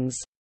countings.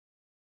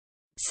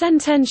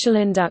 Sentential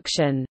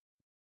induction,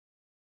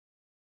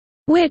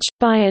 which,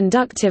 by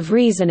inductive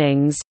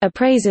reasonings,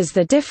 appraises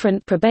the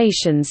different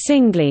probations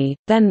singly,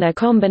 then their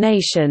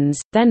combinations,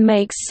 then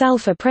makes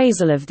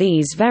self-appraisal of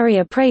these very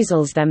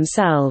appraisals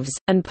themselves,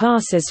 and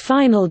passes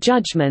final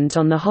judgment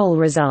on the whole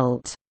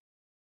result.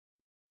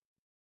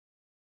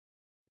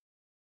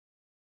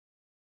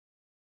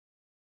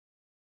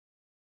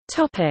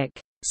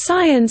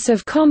 Science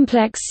of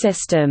complex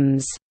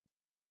systems.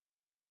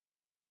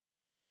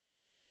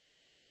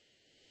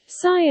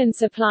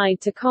 Science applied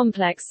to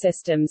complex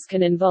systems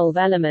can involve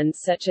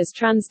elements such as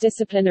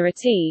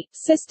transdisciplinarity,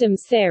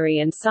 systems theory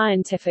and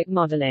scientific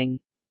modeling.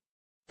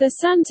 The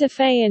Santa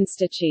Fe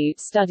Institute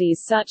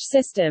studies such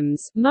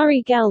systems.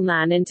 Murray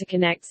Gell-Mann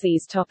interconnects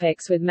these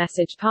topics with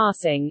message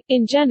passing.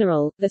 In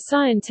general, the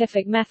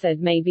scientific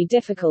method may be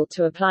difficult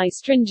to apply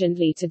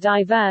stringently to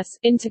diverse,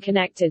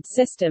 interconnected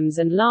systems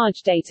and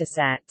large data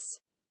sets.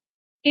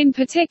 In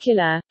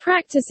particular,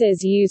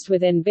 practices used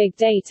within big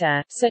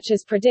data, such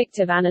as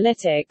predictive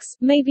analytics,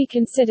 may be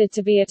considered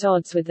to be at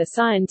odds with the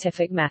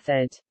scientific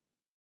method.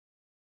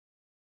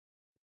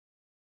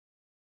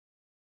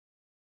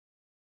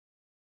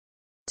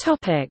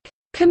 Topic: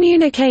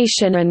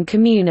 Communication and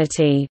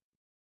community.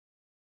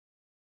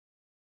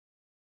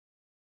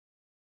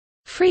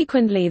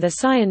 Frequently the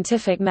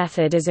scientific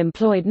method is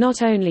employed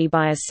not only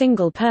by a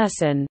single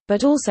person,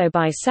 but also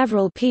by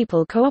several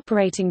people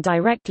cooperating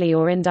directly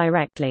or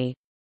indirectly.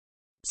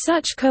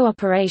 Such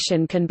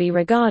cooperation can be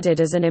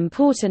regarded as an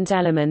important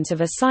element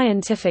of a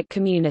scientific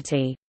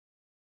community.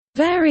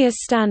 Various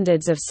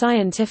standards of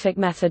scientific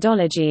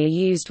methodology are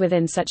used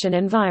within such an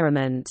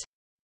environment.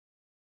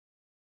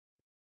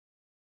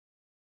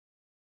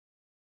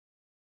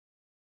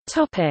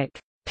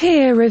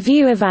 Peer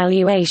review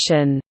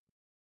evaluation.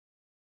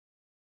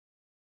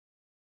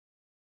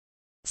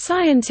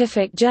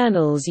 Scientific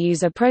journals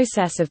use a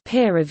process of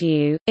peer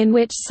review, in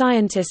which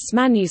scientists'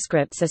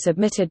 manuscripts are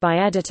submitted by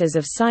editors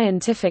of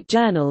scientific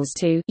journals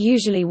to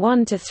usually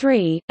 1 to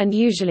 3, and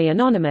usually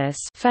anonymous,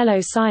 fellow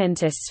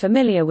scientists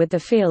familiar with the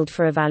field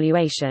for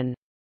evaluation.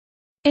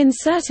 In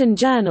certain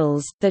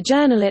journals, the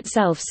journal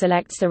itself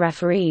selects the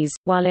referees,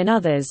 while in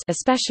others,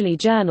 especially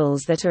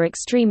journals that are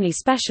extremely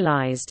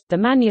specialized, the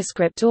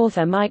manuscript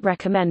author might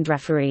recommend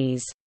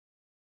referees.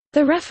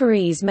 The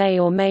referees may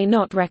or may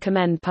not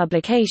recommend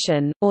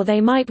publication, or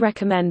they might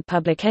recommend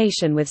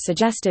publication with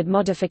suggested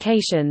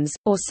modifications,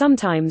 or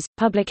sometimes,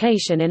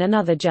 publication in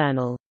another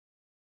journal.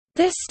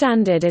 This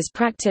standard is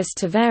practiced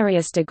to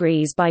various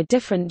degrees by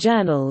different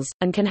journals,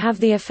 and can have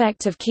the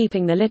effect of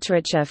keeping the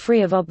literature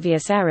free of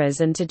obvious errors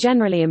and to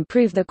generally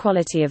improve the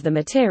quality of the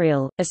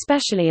material,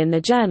 especially in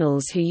the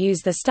journals who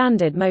use the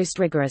standard most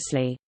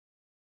rigorously.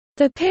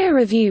 The peer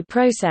review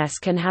process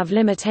can have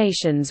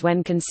limitations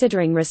when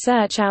considering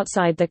research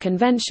outside the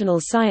conventional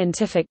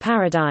scientific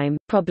paradigm.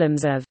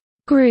 Problems of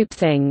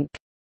groupthink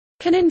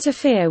can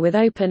interfere with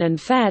open and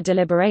fair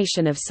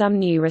deliberation of some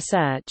new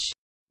research.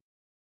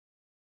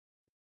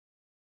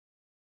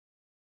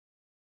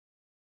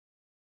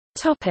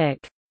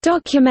 Topic: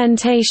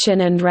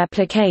 Documentation and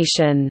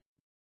replication.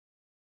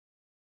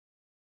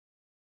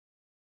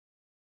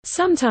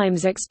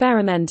 Sometimes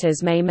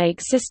experimenters may make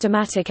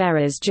systematic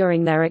errors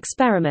during their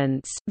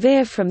experiments,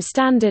 veer from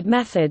standard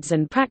methods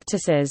and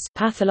practices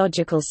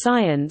pathological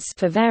science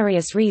for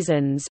various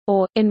reasons,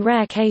 or, in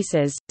rare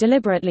cases,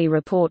 deliberately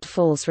report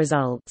false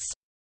results.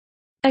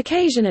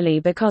 Occasionally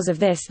because of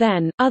this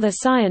other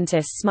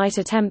scientists might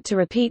attempt to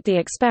repeat the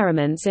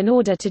experiments in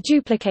order to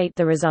duplicate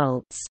the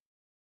results.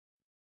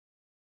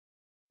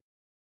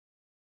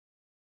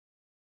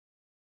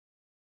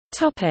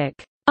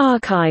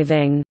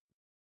 Archiving.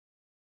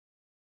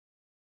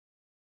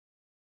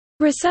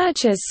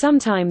 Researchers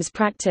sometimes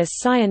practice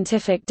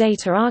scientific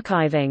data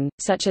archiving,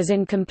 such as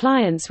in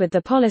compliance with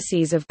the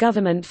policies of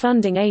government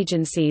funding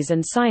agencies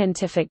and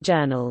scientific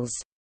journals.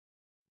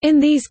 In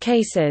these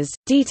cases,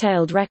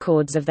 detailed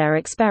records of their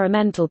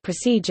experimental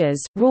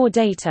procedures, raw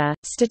data,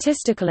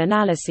 statistical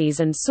analyses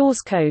and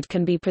source code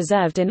can be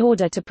preserved in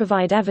order to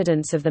provide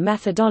evidence of the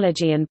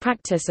methodology and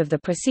practice of the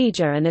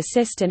procedure and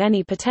assist in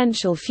any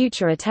potential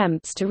future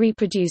attempts to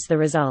reproduce the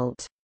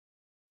result.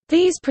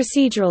 These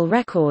procedural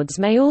records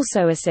may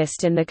also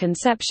assist in the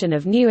conception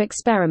of new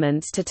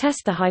experiments to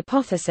test the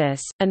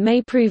hypothesis, and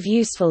may prove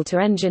useful to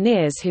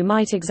engineers who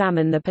might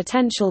examine the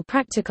potential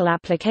practical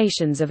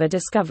applications of a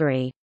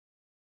discovery.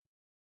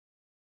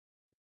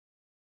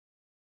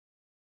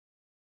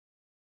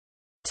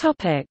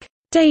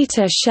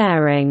 Data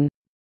sharing.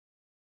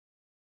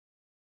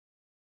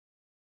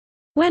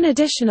 When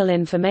additional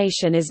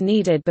information is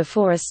needed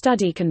before a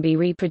study can be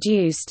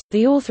reproduced,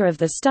 the author of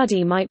the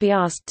study might be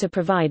asked to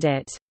provide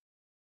it.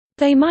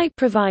 They might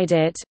provide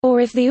it,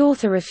 or if the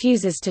author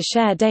refuses to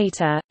share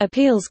data,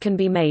 appeals can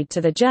be made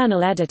to the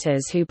journal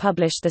editors who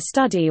published the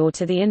study or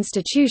to the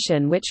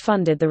institution which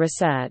funded the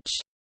research.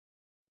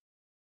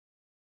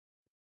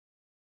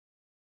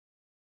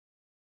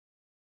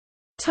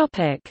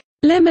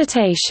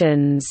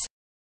 Limitations.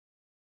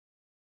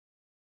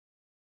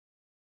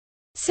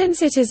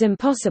 Since it is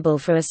impossible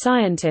for a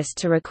scientist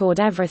to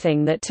record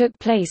everything that took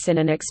place in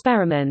an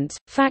experiment,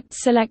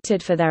 facts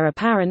selected for their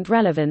apparent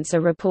relevance are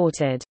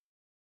reported.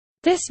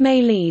 This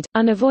may lead,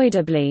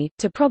 unavoidably,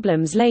 to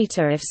problems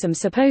later if some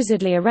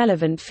supposedly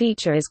irrelevant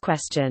feature is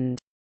questioned.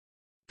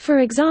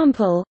 For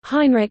example,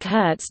 Heinrich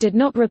Hertz did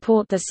not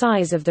report the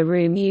size of the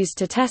room used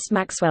to test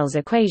Maxwell's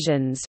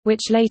equations,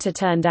 which later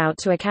turned out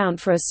to account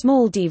for a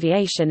small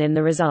deviation in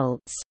the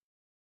results.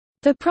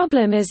 The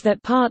problem is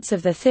that parts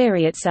of the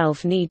theory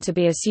itself need to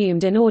be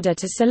assumed in order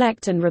to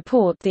select and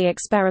report the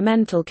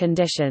experimental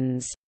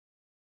conditions.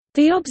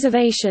 The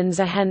observations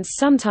are hence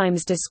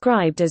sometimes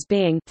described as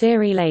being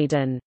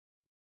theory-laden.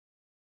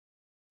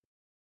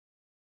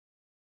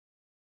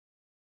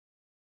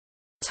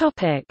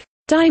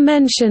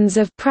 Dimensions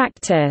of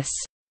practice.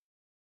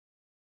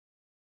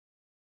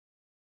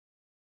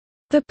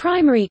 The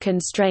primary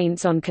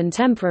constraints on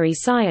contemporary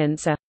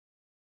science are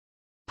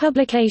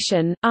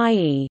publication,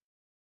 i.e.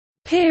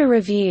 peer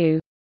review,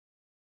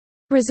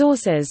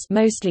 resources,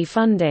 mostly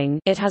funding.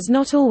 It has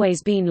not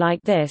always been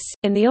like this.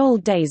 In the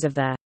old days of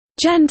the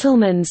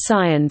gentleman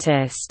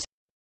scientist,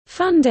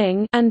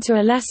 funding, and to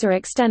a lesser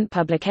extent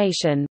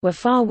publication, were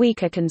far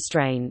weaker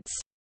constraints.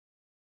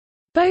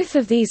 Both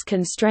of these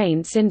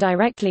constraints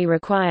indirectly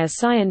require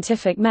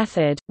scientific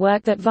method.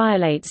 Work that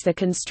violates the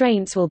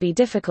constraints will be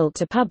difficult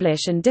to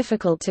publish and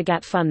difficult to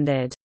get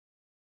funded.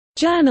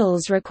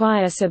 Journals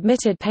require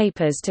submitted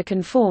papers to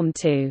conform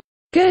to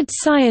good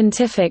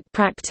scientific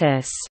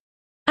practice,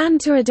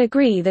 and to a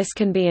degree this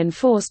can be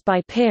enforced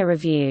by peer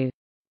review.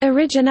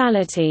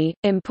 Originality,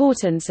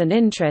 importance and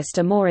interest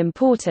are more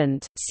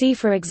important, see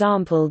for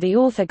example the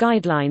Author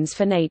Guidelines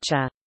for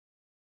Nature.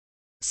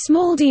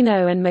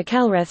 Smaldino and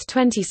McElrath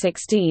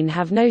 2016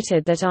 have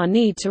noted that our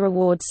need to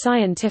reward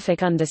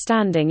scientific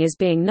understanding is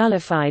being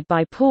nullified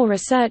by poor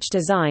research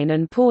design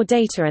and poor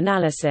data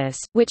analysis,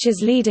 which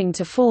is leading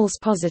to false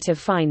positive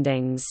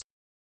findings.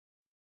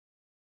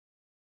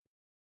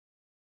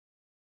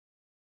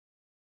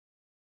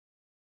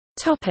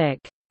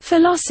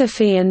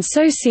 Philosophy and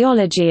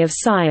sociology of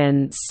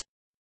science.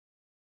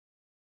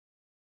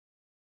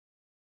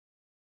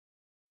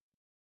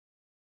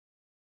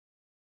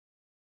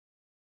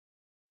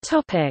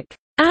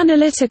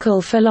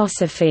 Analytical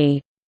philosophy.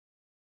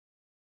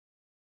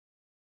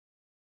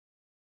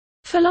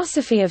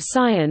 Philosophy of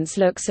science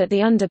looks at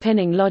the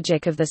underpinning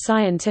logic of the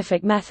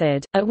scientific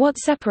method, at what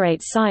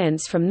separates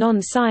science from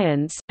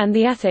non-science, and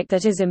the ethic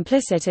that is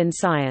implicit in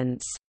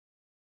science.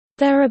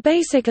 There are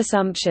basic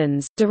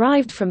assumptions,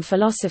 derived from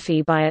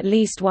philosophy by at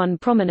least one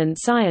prominent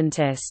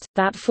scientist,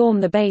 that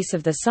form the base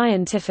of the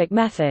scientific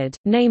method,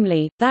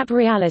 namely, that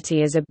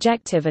reality is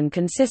objective and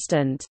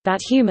consistent,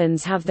 that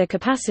humans have the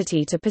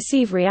capacity to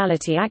perceive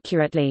reality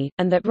accurately,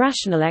 and that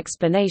rational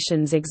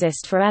explanations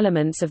exist for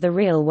elements of the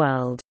real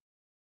world.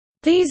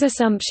 These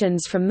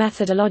assumptions from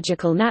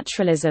methodological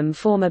naturalism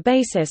form a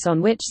basis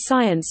on which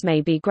science may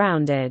be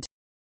grounded.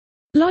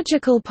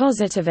 Logical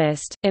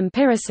positivist,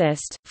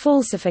 empiricist,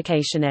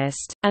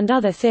 falsificationist, and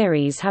other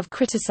theories have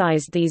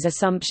criticized these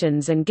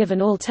assumptions and given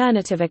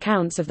alternative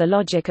accounts of the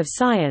logic of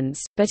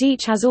science, but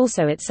each has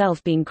also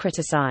itself been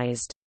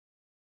criticized.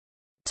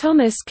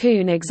 Thomas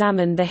Kuhn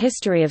examined the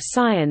history of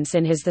science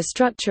in his The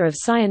Structure of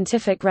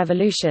Scientific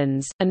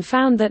Revolutions, and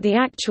found that the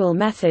actual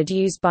method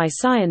used by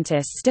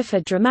scientists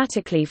differed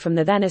dramatically from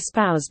the then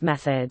espoused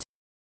method.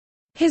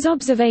 His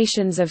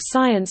observations of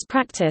science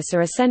practice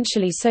are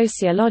essentially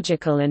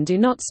sociological and do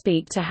not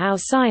speak to how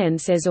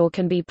science is or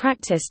can be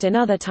practiced in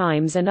other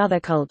times and other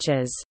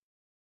cultures.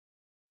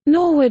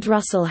 Norwood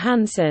Russell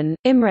Hansen,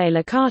 Imre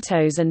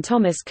Lakatos and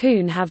Thomas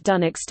Kuhn have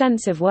done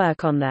extensive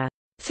work on the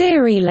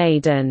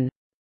theory-laden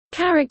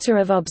character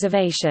of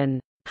observation.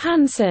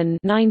 Hansen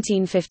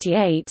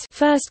 1958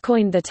 first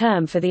coined the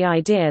term for the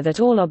idea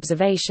that all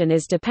observation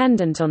is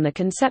dependent on the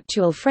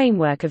conceptual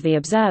framework of the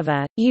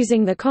observer,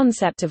 using the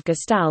concept of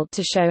Gestalt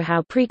to show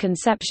how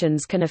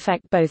preconceptions can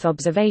affect both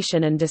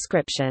observation and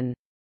description.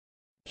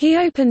 He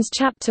opens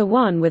Chapter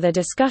 1 with a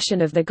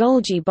discussion of the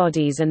Golgi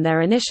bodies and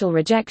their initial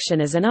rejection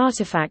as an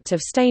artifact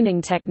of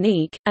staining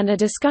technique, and a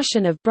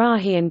discussion of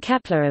Brahe and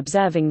Kepler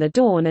observing the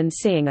dawn and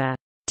seeing a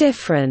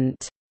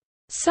different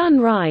sun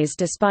rise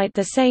despite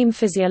the same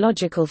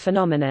physiological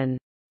phenomenon.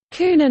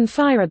 Kuhn and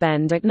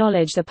Feyerabend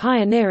acknowledge the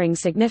pioneering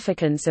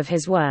significance of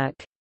his work.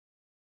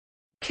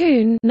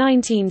 Kuhn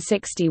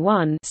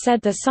 1961 said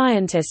the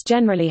scientist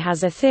generally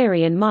has a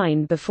theory in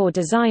mind before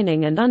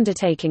designing and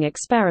undertaking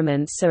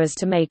experiments so as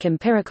to make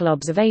empirical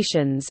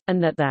observations,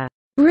 and that the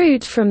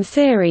route from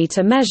theory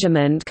to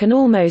measurement can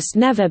almost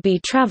never be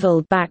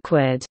traveled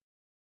backward.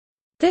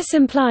 This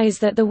implies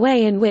that the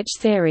way in which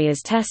theory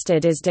is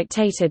tested is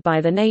dictated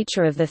by the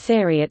nature of the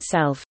theory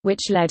itself,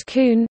 which led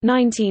Kuhn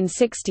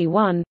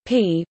 1961,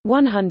 p.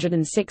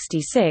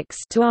 166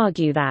 to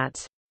argue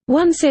that,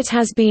 "Once it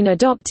has been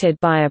adopted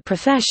by a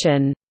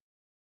profession,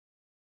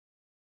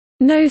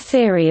 no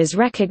theory is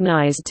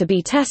recognized to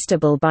be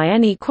testable by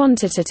any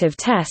quantitative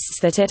tests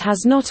that it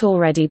has not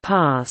already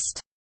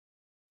passed."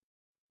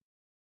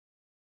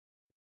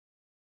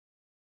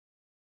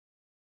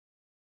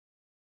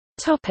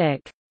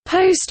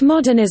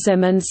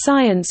 Postmodernism and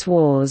science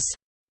wars.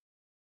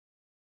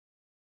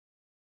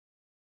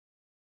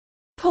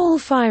 Paul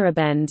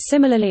Feyerabend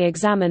similarly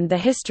examined the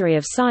history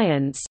of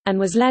science, and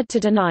was led to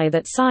deny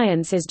that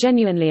science is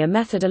genuinely a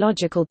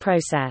methodological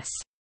process.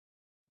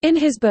 In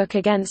his book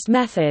Against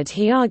Method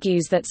he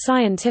argues that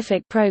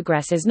scientific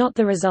progress is not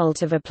the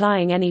result of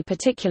applying any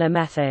particular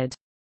method.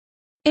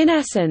 In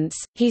essence,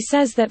 he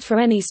says that for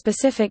any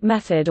specific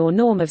method or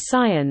norm of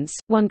science,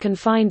 one can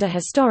find a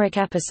historic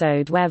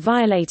episode where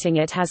violating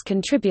it has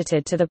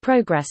contributed to the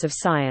progress of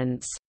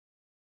science.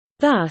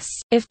 Thus,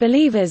 if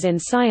believers in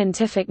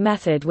scientific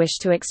method wish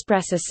to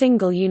express a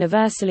single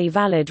universally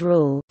valid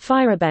rule,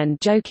 Feyerabend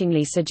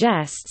jokingly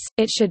suggests,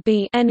 it should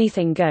be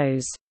anything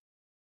goes.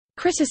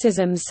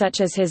 Criticisms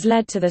such as his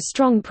led to the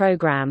Strong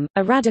Program,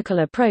 a radical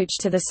approach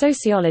to the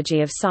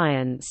sociology of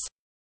science.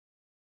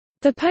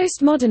 The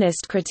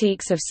postmodernist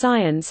critiques of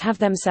science have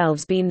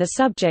themselves been the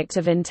subject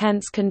of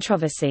intense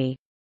controversy.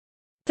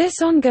 This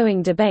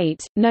ongoing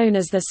debate, known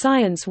as the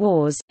science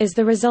wars, is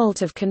the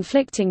result of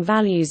conflicting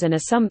values and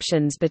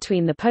assumptions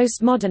between the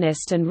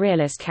postmodernist and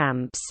realist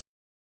camps.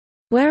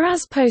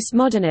 Whereas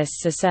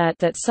postmodernists assert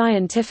that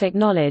scientific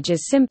knowledge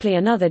is simply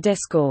another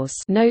discourse,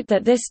 note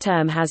that this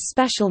term has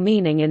special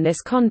meaning in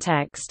this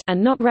context,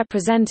 and not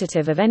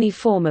representative of any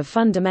form of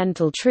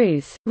fundamental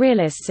truth.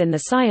 Realists in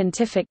the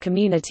scientific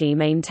community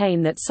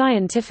maintain that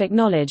scientific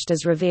knowledge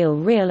does reveal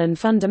real and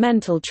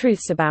fundamental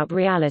truths about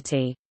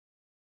reality.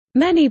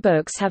 Many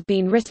books have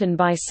been written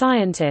by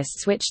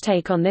scientists which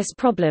take on this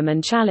problem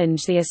and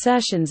challenge the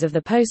assertions of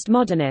the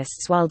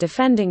postmodernists while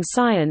defending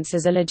science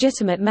as a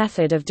legitimate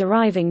method of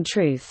deriving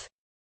truth.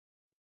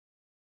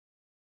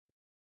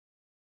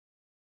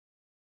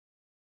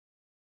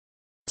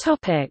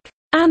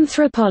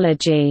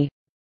 Anthropology.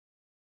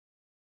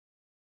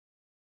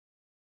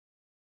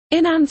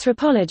 In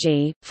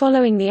anthropology,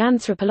 following the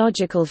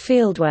anthropological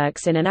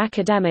fieldworks in an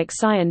academic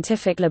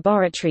scientific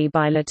laboratory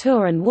by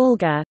Latour and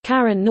Woolger,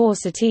 Karen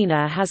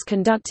Noor-Satina has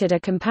conducted a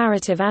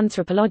comparative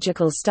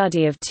anthropological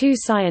study of two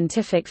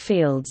scientific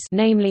fields,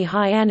 namely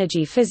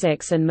high-energy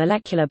physics and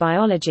molecular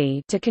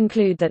biology, to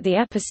conclude that the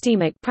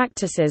epistemic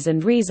practices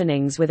and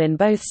reasonings within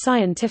both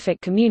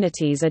scientific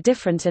communities are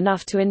different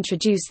enough to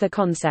introduce the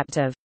concept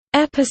of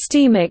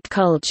epistemic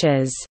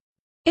cultures,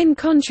 in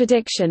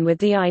contradiction with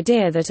the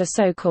idea that a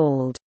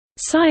so-called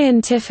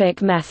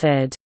scientific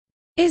method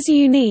is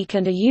unique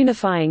and a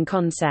unifying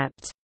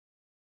concept.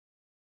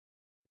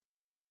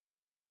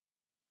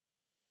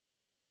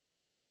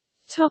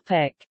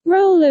 Topic: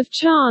 Role of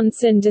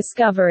chance in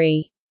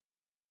discovery.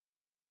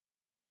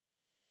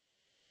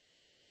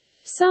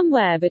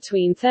 Somewhere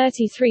between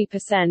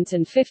 33%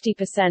 and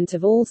 50%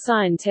 of all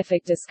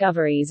scientific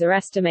discoveries are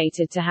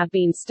estimated to have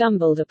been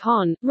stumbled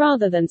upon,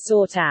 rather than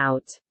sought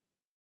out.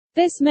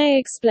 This may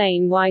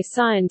explain why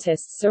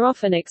scientists are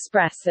often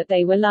express that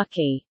they were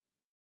lucky.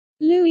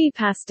 Louis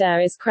Pasteur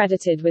is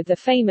credited with the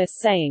famous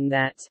saying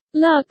that,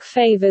 "Luck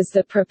favors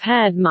the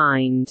prepared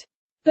mind."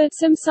 But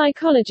some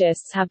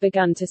psychologists have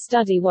begun to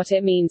study what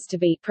it means to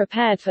be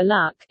prepared for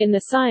luck in the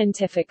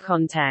scientific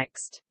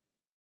context.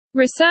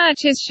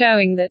 Research is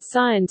showing that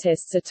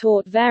scientists are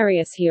taught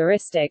various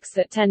heuristics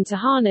that tend to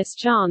harness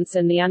chance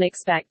and the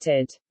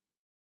unexpected.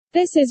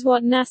 This is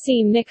what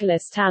Nassim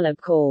Nicholas Taleb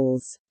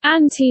calls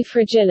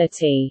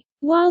anti-fragility.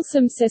 While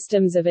some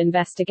systems of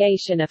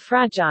investigation are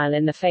fragile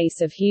in the face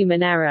of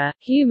human error,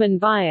 human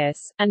bias,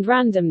 and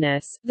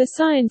randomness, the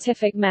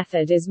scientific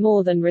method is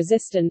more than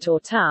resistant or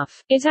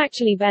tough. It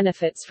actually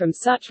benefits from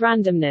such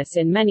randomness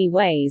in many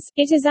ways.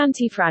 It is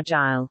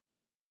anti-fragile.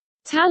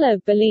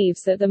 Taleb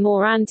believes that the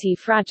more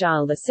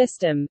anti-fragile the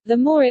system, the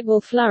more it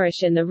will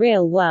flourish in the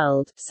real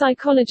world.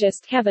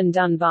 Psychologist Kevin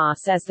Dunbar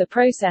says the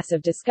process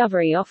of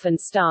discovery often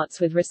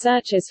starts with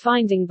researchers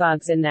finding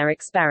bugs in their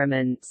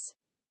experiments.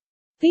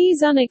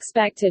 These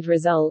unexpected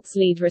results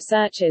lead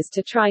researchers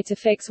to try to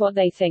fix what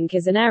they think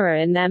is an error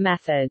in their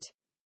method.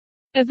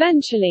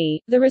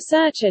 Eventually, the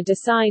researcher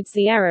decides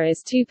the error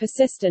is too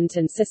persistent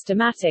and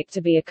systematic to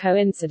be a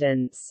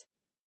coincidence.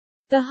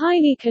 The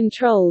highly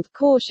controlled,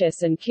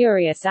 cautious and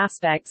curious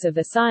aspects of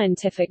the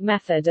scientific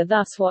method are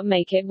thus what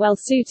make it well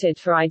suited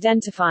for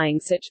identifying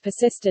such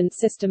persistent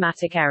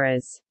systematic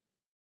errors.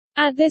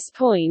 At this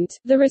point,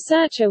 the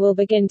researcher will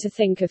begin to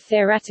think of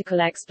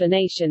theoretical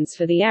explanations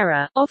for the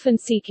error, often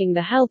seeking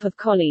the help of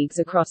colleagues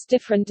across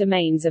different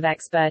domains of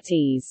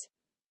expertise.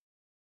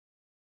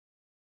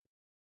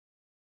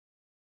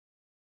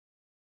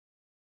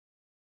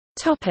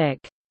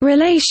 Topic: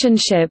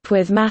 Relationship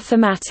with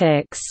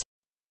mathematics.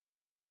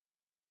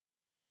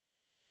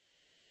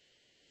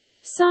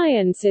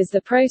 Science is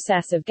the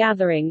process of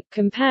gathering,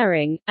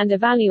 comparing, and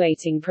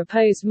evaluating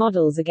proposed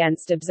models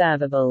against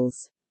observables.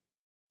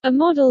 A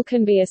model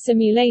can be a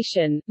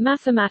simulation,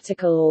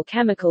 mathematical or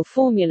chemical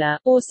formula,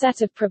 or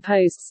set of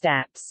proposed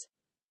steps.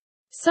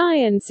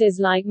 Science is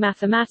like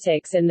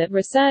mathematics in that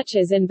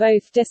researchers in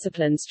both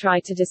disciplines try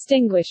to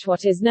distinguish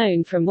what is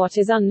known from what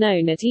is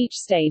unknown at each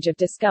stage of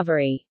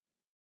discovery.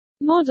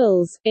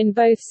 Models, in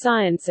both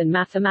science and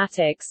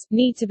mathematics,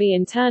 need to be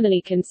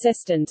internally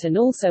consistent and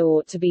also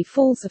ought to be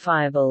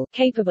falsifiable,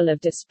 capable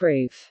of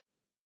disproof.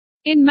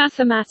 In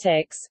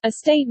mathematics, a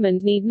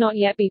statement need not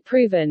yet be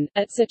proven.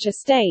 At such a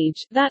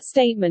stage, that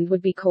statement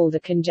would be called a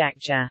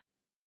conjecture.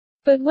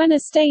 But when a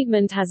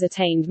statement has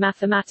attained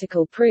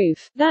mathematical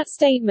proof, that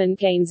statement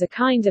gains a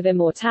kind of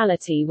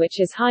immortality which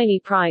is highly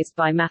prized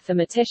by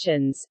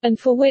mathematicians, and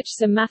for which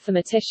some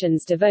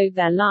mathematicians devote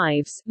their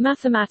lives.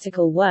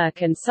 Mathematical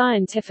work and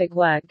scientific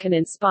work can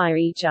inspire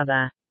each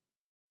other.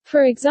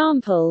 For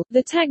example,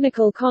 the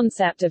technical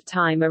concept of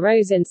time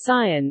arose in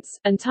science,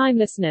 and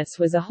timelessness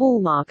was a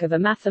hallmark of a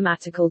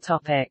mathematical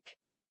topic.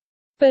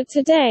 But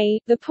today,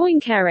 the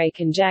Poincaré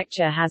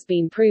conjecture has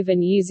been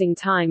proven using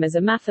time as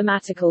a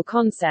mathematical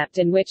concept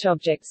in which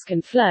objects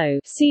can flow.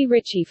 See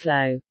Ricci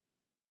flow.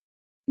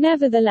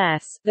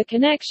 Nevertheless, the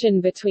connection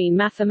between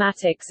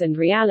mathematics and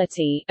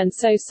reality, and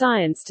so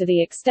science to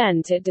the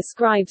extent it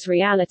describes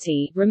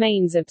reality,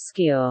 remains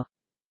obscure.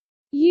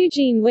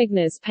 Eugene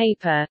Wigner's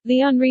paper,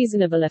 The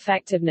Unreasonable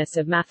Effectiveness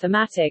of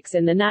Mathematics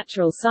in the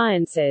Natural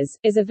Sciences,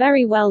 is a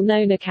very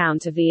well-known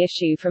account of the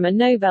issue from a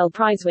Nobel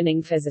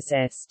Prize-winning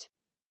physicist.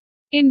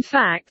 In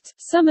fact,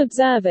 some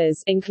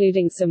observers,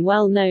 including some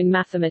well-known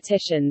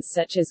mathematicians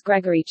such as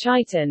Gregory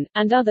Chaitin,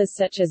 and others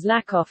such as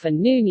Lakoff and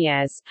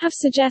Nunez, have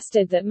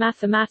suggested that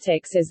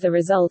mathematics is the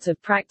result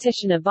of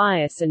practitioner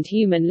bias and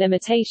human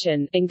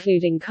limitation,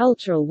 including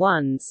cultural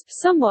ones,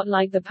 somewhat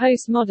like the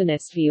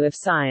postmodernist view of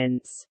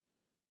science.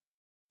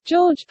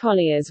 George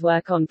Pollier's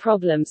work on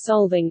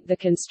problem-solving, the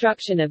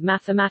construction of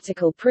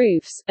mathematical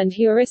proofs, and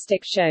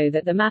heuristics show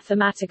that the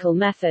mathematical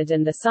method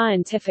and the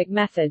scientific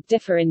method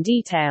differ in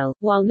detail,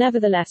 while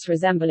nevertheless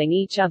resembling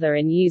each other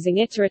in using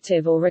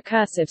iterative or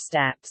recursive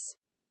steps.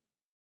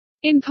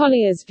 In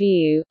Pollier's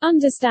view,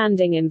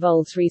 understanding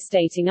involves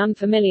restating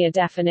unfamiliar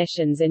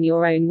definitions in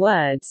your own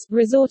words,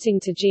 resorting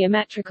to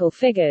geometrical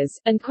figures,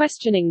 and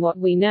questioning what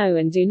we know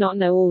and do not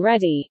know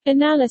already.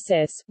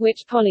 Analysis,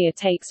 which Pollier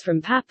takes from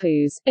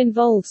Pappus,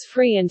 involves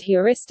free and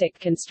heuristic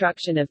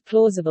construction of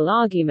plausible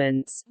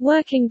arguments,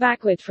 working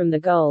backward from the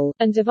goal,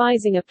 and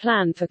devising a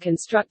plan for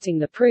constructing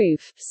the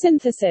proof.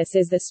 Synthesis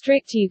is the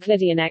strict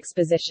Euclidean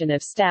exposition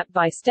of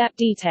step-by-step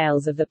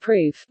details of the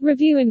proof.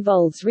 Review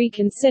involves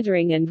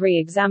reconsidering and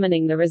re-examining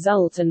the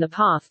result and the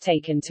path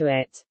taken to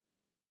it.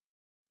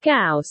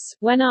 Gauss,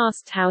 when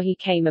asked how he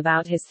came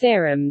about his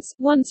theorems,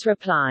 once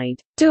replied,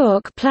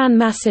 "Durch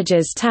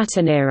planmäßiges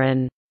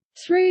Tatinieren."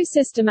 Through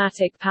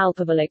systematic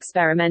palpable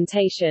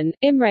experimentation.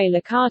 Imre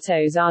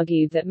Lakatos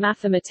argued that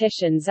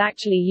mathematicians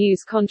actually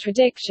use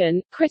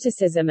contradiction,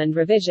 criticism and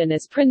revision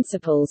as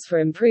principles for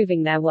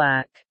improving their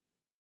work.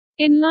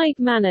 In like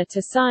manner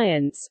to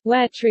science,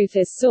 where truth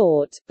is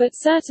sought, but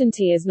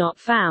certainty is not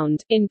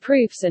found, in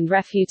Proofs and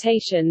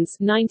Refutations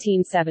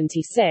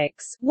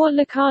 1976, what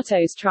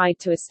Lakatos tried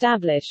to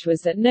establish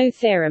was that no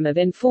theorem of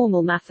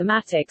informal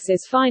mathematics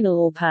is final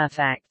or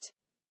perfect.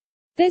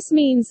 This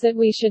means that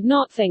we should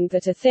not think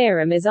that a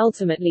theorem is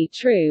ultimately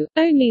true,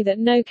 only that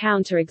no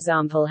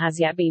counterexample has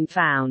yet been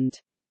found.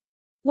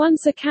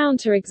 Once a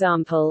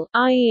counterexample,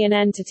 i.e. an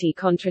entity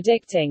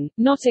contradicting,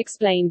 not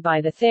explained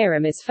by the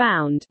theorem is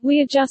found,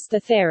 we adjust the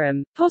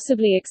theorem,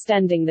 possibly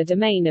extending the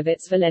domain of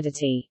its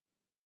validity.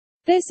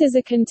 This is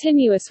a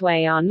continuous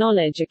way our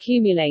knowledge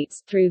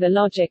accumulates, through the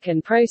logic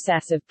and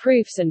process of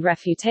proofs and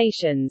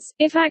refutations.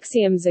 If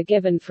axioms are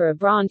given for a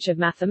branch of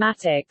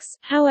mathematics,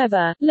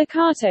 however,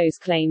 Lakatos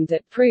claimed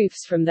that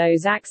proofs from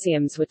those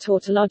axioms were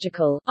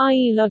tautological,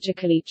 i.e.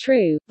 logically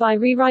true, by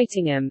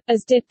rewriting them,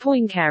 as did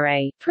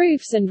Poincaré.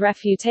 Proofs and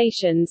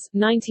Refutations,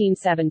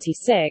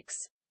 1976.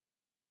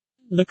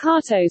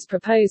 Lakatos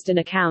proposed an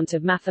account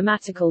of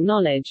mathematical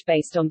knowledge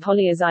based on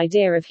Pollier's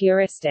idea of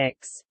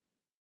heuristics.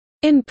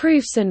 In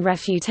Proofs and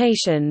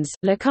Refutations,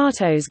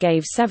 Lakatos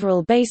gave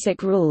several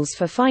basic rules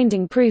for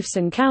finding proofs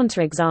and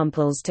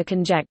counterexamples to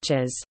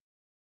conjectures.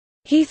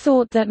 He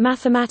thought that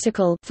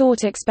mathematical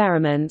thought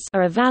experiments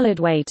are a valid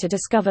way to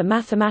discover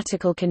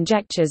mathematical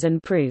conjectures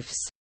and proofs.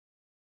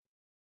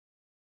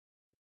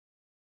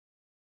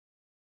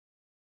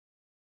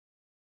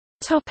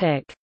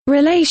 Topic: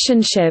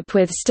 Relationship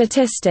with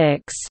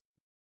statistics.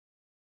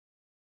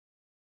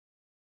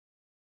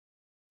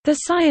 The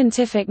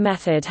scientific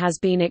method has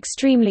been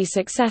extremely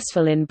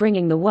successful in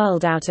bringing the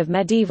world out of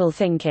medieval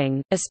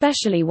thinking,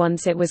 especially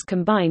once it was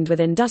combined with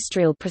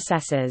industrial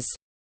processes.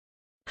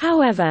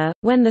 However,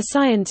 when the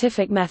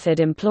scientific method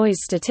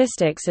employs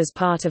statistics as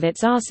part of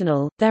its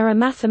arsenal, there are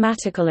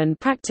mathematical and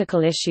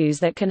practical issues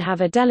that can have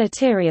a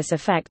deleterious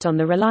effect on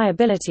the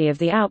reliability of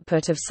the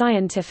output of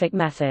scientific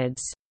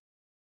methods.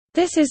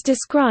 This is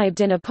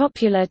described in a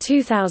popular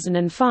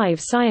 2005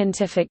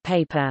 scientific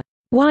paper,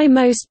 "Why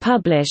Most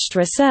Published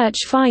Research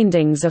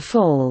Findings Are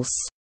False,"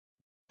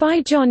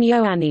 by John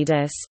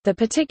Ioannidis. The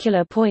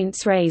particular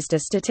points raised are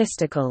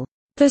statistical.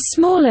 The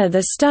smaller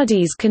the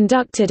studies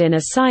conducted in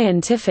a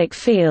scientific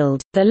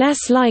field, the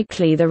less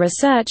likely the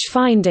research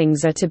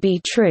findings are to be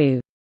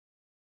true.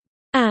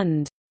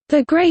 And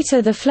the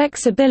greater the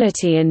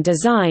flexibility in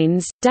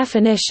designs,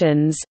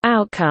 definitions,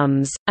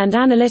 outcomes, and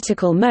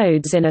analytical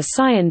modes in a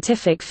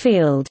scientific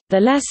field,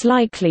 the less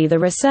likely the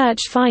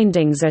research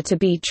findings are to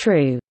be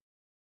true.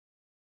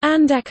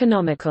 And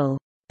economical.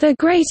 The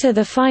greater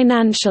the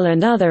financial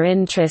and other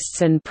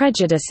interests and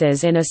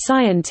prejudices in a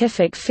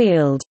scientific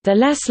field, the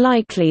less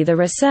likely the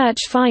research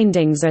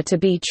findings are to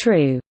be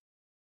true.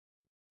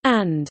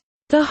 And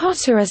the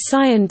hotter a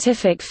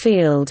scientific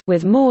field,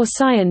 with more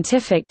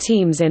scientific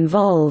teams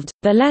involved,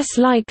 the less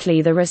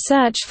likely the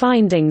research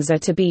findings are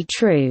to be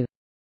true.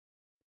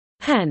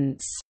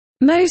 Hence,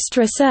 most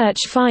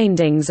research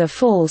findings are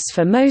false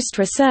for most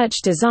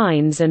research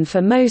designs and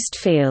for most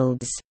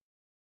fields.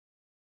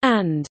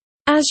 And,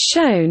 as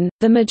shown,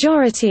 the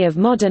majority of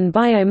modern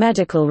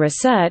biomedical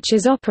research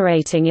is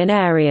operating in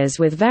areas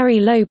with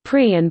very low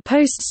pre- and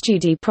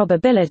post-study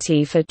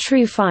probability for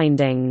true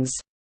findings.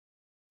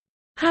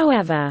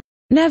 However,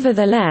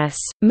 nevertheless,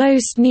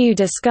 most new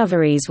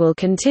discoveries will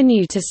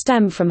continue to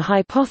stem from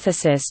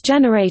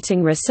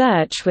hypothesis-generating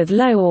research with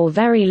low or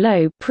very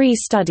low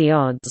pre-study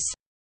odds.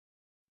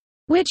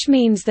 Which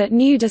means that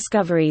new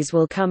discoveries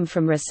will come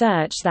from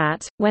research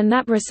that, when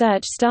that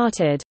research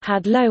started,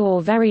 had low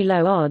or very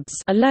low odds,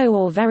 a low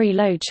or very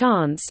low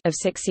chance of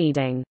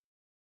succeeding.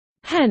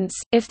 Hence,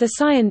 if the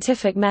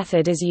scientific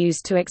method is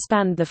used to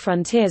expand the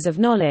frontiers of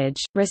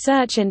knowledge,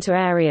 research into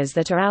areas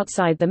that are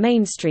outside the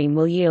mainstream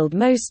will yield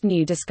most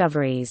new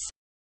discoveries.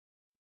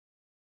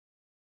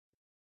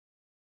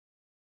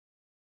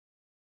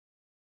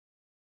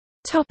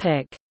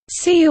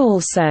 See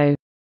also: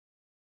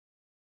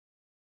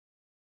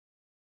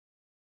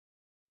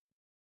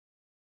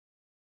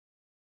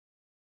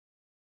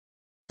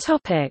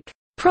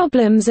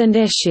 Problems and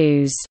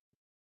issues.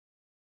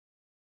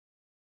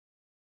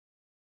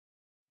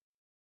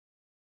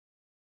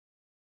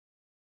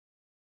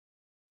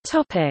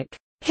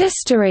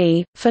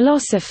 History,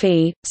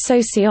 philosophy,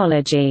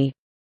 sociology.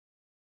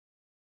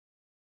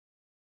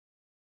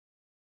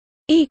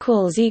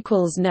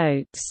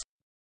 Notes